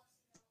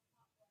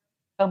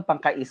 Ang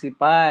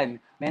pangkaisipan,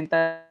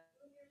 mental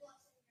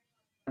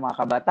mga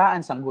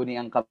kabataan,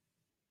 sangguniang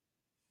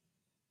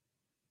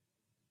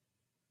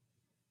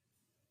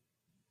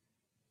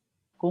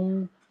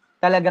kung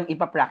talagang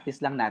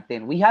ipa-practice lang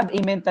natin. We have a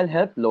mental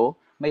health law,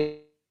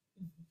 may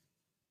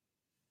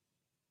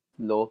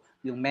law,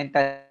 yung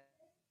mental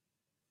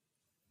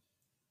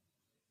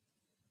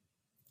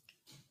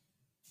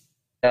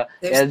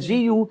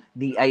LGU,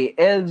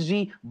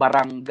 DILG,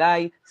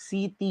 barangay,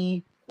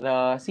 city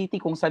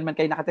kung saan man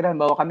kayo nakatira.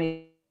 Bawa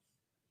kami,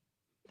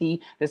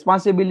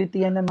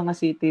 responsibility yan ng mga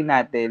city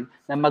natin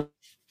na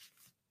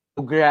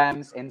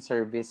programs and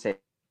services.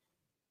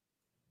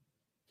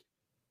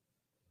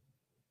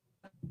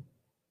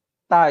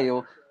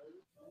 Tayo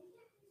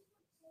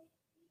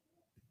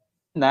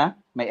na,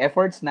 may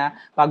efforts na,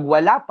 pag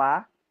wala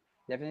pa,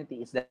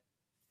 definitely is the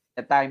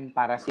time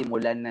para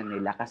simulan na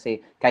nila kasi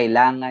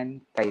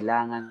kailangan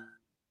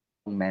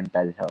ng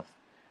mental health.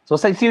 So,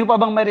 sino pa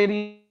bang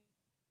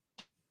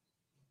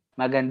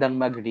magandang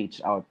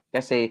mag-reach out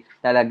kasi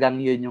talagang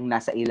yun yung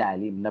nasa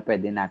ilalim na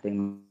pwede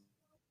nating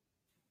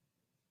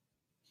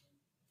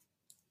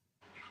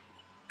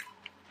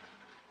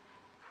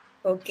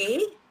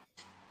Okay.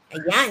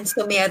 Ayan,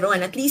 so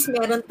at least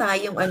meron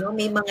tayong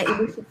may mga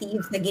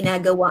initiatives na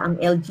ginagawa ang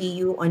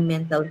LGU on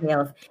mental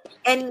health.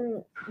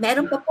 And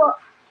meron pa po,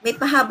 may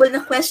pahabol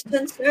na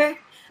question, sir,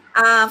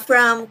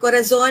 from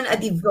Corazon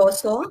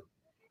Adivroso.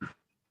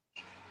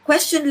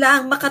 Question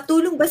lang,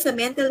 makatulong ba sa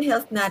mental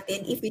health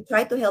natin if we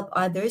try to help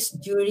others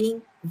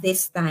during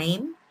this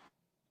time?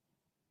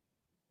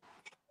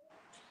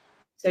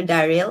 Sir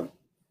Darryl?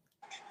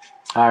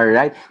 All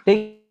right.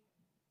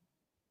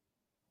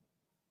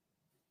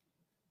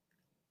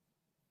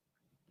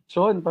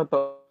 Sean,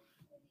 totoo.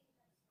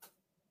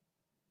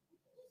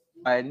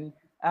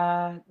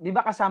 Di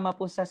ba kasama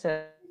po sa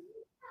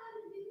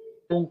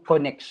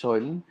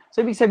connection?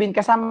 So, ibig sabihin,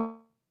 kasama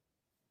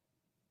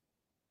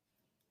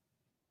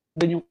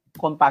doon yung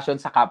compassion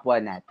sa kapwa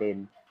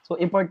natin. So,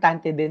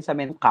 importante din sa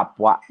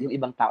kapwa, yung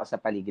ibang tao sa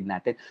paligid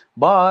natin.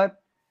 But,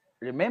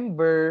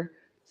 remember,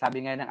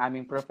 sabi nga ng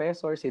aming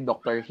professor, si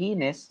Dr.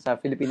 Hines sa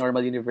Philippine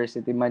Normal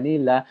University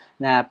Manila,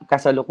 na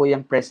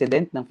kasalukuyang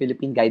president ng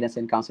Philippine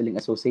Guidance and Counseling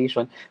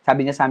Association,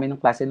 sabi niya sa amin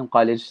nung klase ng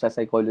college sa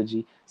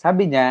psychology,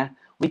 sabi niya,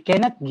 we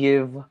cannot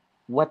give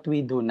what we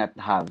do not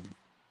have.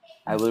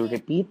 I will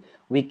repeat,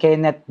 we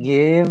cannot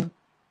give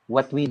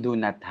what we do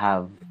not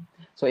have.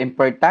 So,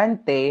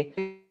 importante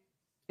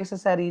sa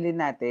sarili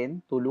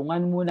natin,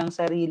 tulungan mo ng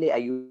sarili,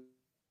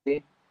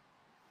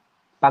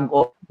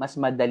 mas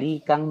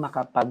madali kang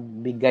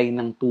makapagbigay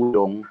ng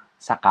tulong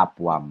sa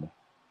kapwa mo.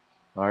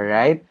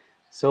 Alright?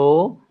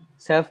 So,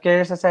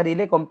 self-care sa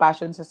sarili,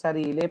 compassion sa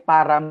sarili,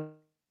 para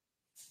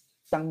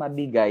kang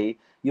mabigay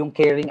yung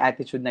caring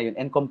attitude na yun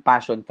and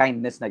compassion,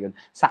 kindness na yun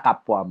sa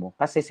kapwa mo.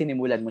 Kasi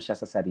sinimulan mo siya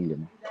sa sarili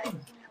mo.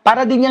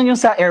 Para din yan yung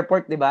sa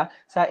airport, di ba?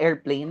 Sa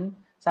airplane,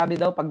 sabi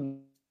daw, pag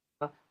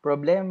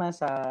problema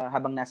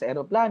habang nasa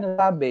aeroplano,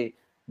 sabi,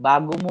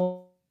 bago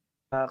mo,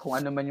 kung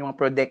ano man yung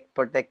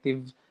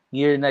protective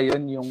gear na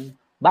yun, yung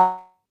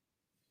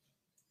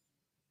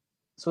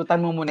suotan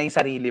mo muna yung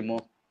sarili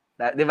mo.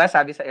 Di ba?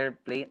 Sabi sa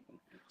airplane,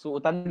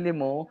 suotan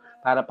mo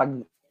para pag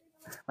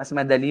mas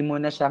madali mo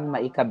na siyang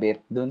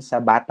maikabit dun sa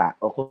bata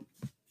o kung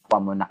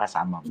mo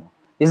nakasama mo.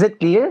 Is it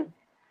clear?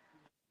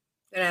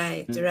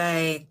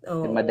 Right.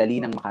 Oh, madali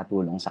nang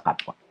makatulong sa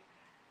kapwa.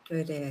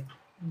 Correct.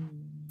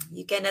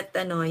 You cannot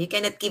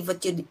give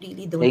what you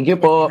really don't. Thank you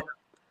po.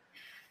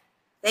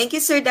 Thank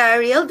you, Sir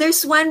Darryl.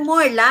 There's one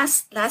more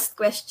last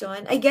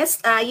question. I guess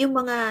yung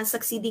mga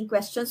succeeding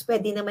questions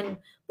pwede naman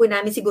po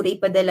namin siguro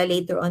ipadala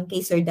later on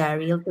kay Sir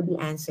Darryl to be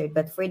answered.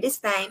 But for this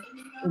time,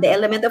 in the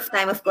element of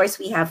time, of course,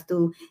 we have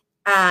to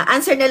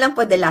answer na lang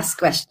po the last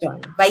question.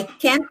 By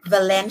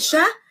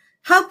𝗏𝗏𝗀𝗄,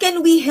 how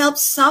can we help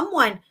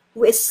someone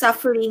who is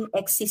suffering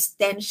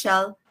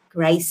existential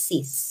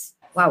crisis?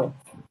 Wow.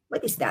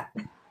 What is that?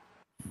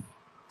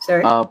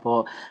 Sir?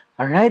 Po.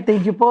 Alright,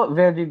 thank you po.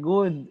 Very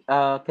good.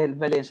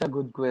 𝗏𝗏𝗀𝗄,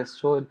 good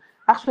question.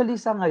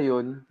 Actually, sa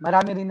ngayon,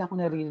 marami rin ako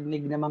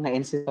narinig na mga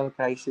existential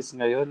crisis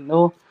ngayon.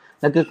 No?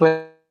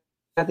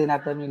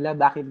 Tinatanong nila,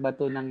 bakit ba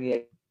ito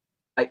nangyayari?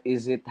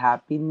 Is it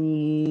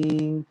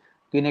happening?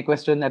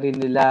 Kine-question na rin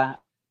nila,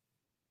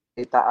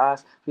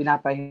 itaas,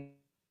 pinapahinga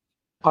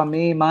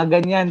kami, mga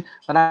ganyan.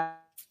 Marami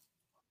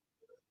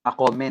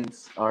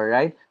comments.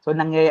 Alright? So,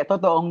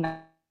 totoong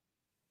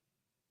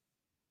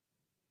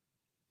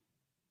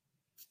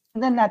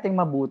nating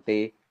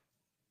mabuti,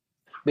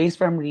 based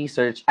from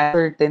research,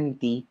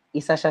 uncertainty,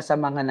 isa siya sa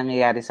mga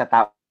nangyayari sa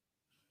tao.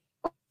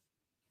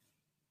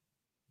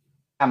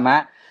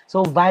 Tama?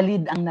 So,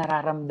 valid ang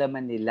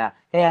nararamdaman nila.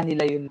 Kaya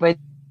nila yun,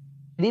 pwede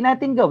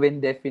natin gawin,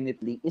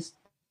 definitely, is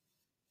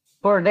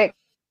correct.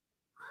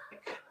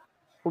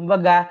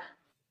 Kumbaga,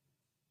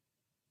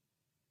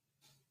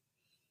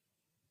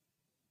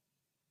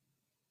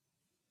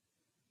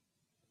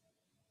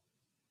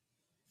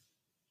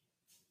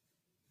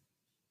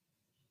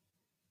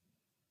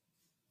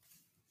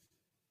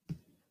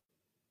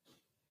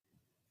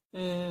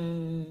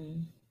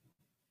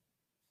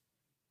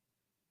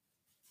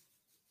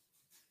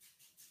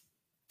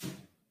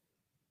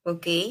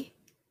 Okay.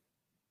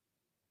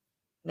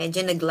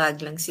 Medyo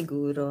nag-lag lang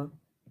siguro.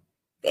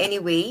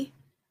 Anyway,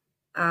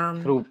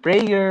 through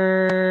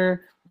prayer,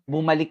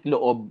 bumalik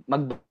loob,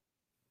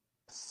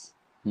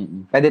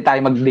 pwede tayo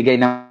magbigay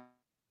ng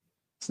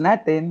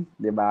natin,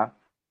 di ba?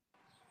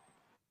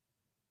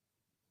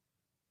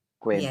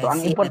 Kwento. Yes,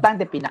 Ang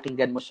importante,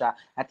 pinakinggan mo siya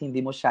at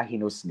hindi mo siya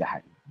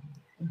hinusgahan.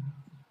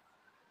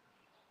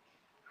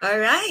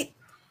 Alright.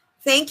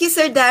 Thank you,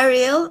 Sir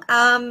Darryl.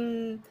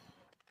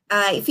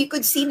 If you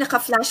could see,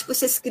 naka-flash po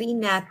sa screen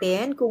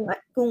natin kung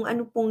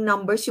ano pong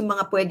numbers yung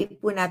mga pwede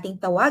po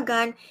nating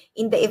tawagan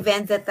in the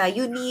event that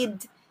you need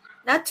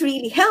not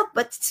really help,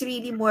 but it's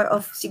really more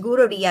of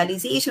siguro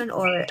realization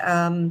or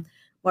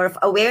more of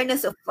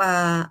awareness of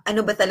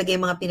ano ba talaga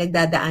yung mga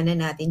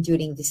pinagdadaanan natin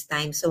during this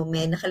time. So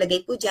may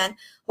nakalagay po dyan,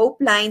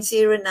 Hope Line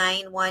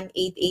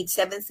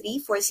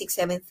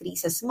 0918-873-4673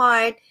 sa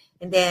Smart,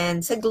 and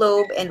then sa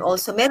Globe, and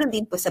also meron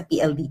din po sa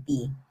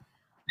PLDT.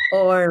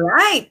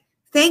 Alright.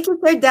 Thank you,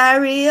 Sir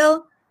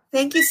Darryl.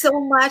 Thank you so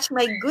much.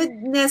 My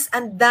goodness,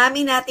 ang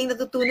dami nating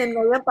natutunan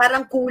ngayon.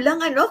 Parang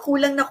kulang na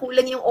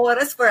kulang yung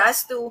oras for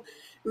us to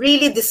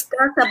really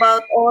discuss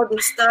about all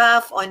this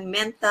stuff on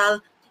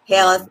mental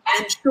health.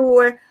 I'm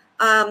sure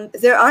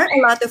there are a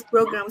lot of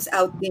programs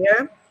out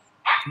there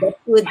that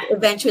would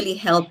eventually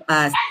help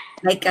us.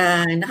 Like,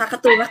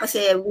 nakakatuwa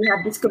kasi we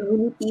have this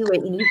community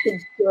wherein we can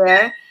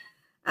share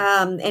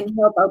and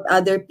help out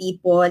other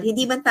people.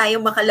 Hindi man tayo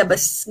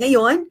makalabas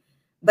ngayon,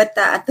 but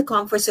at the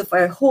comforts of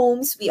our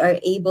homes, we are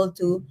able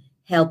to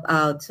help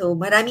out. So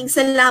maraming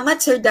salamat,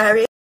 Sir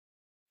Darryl.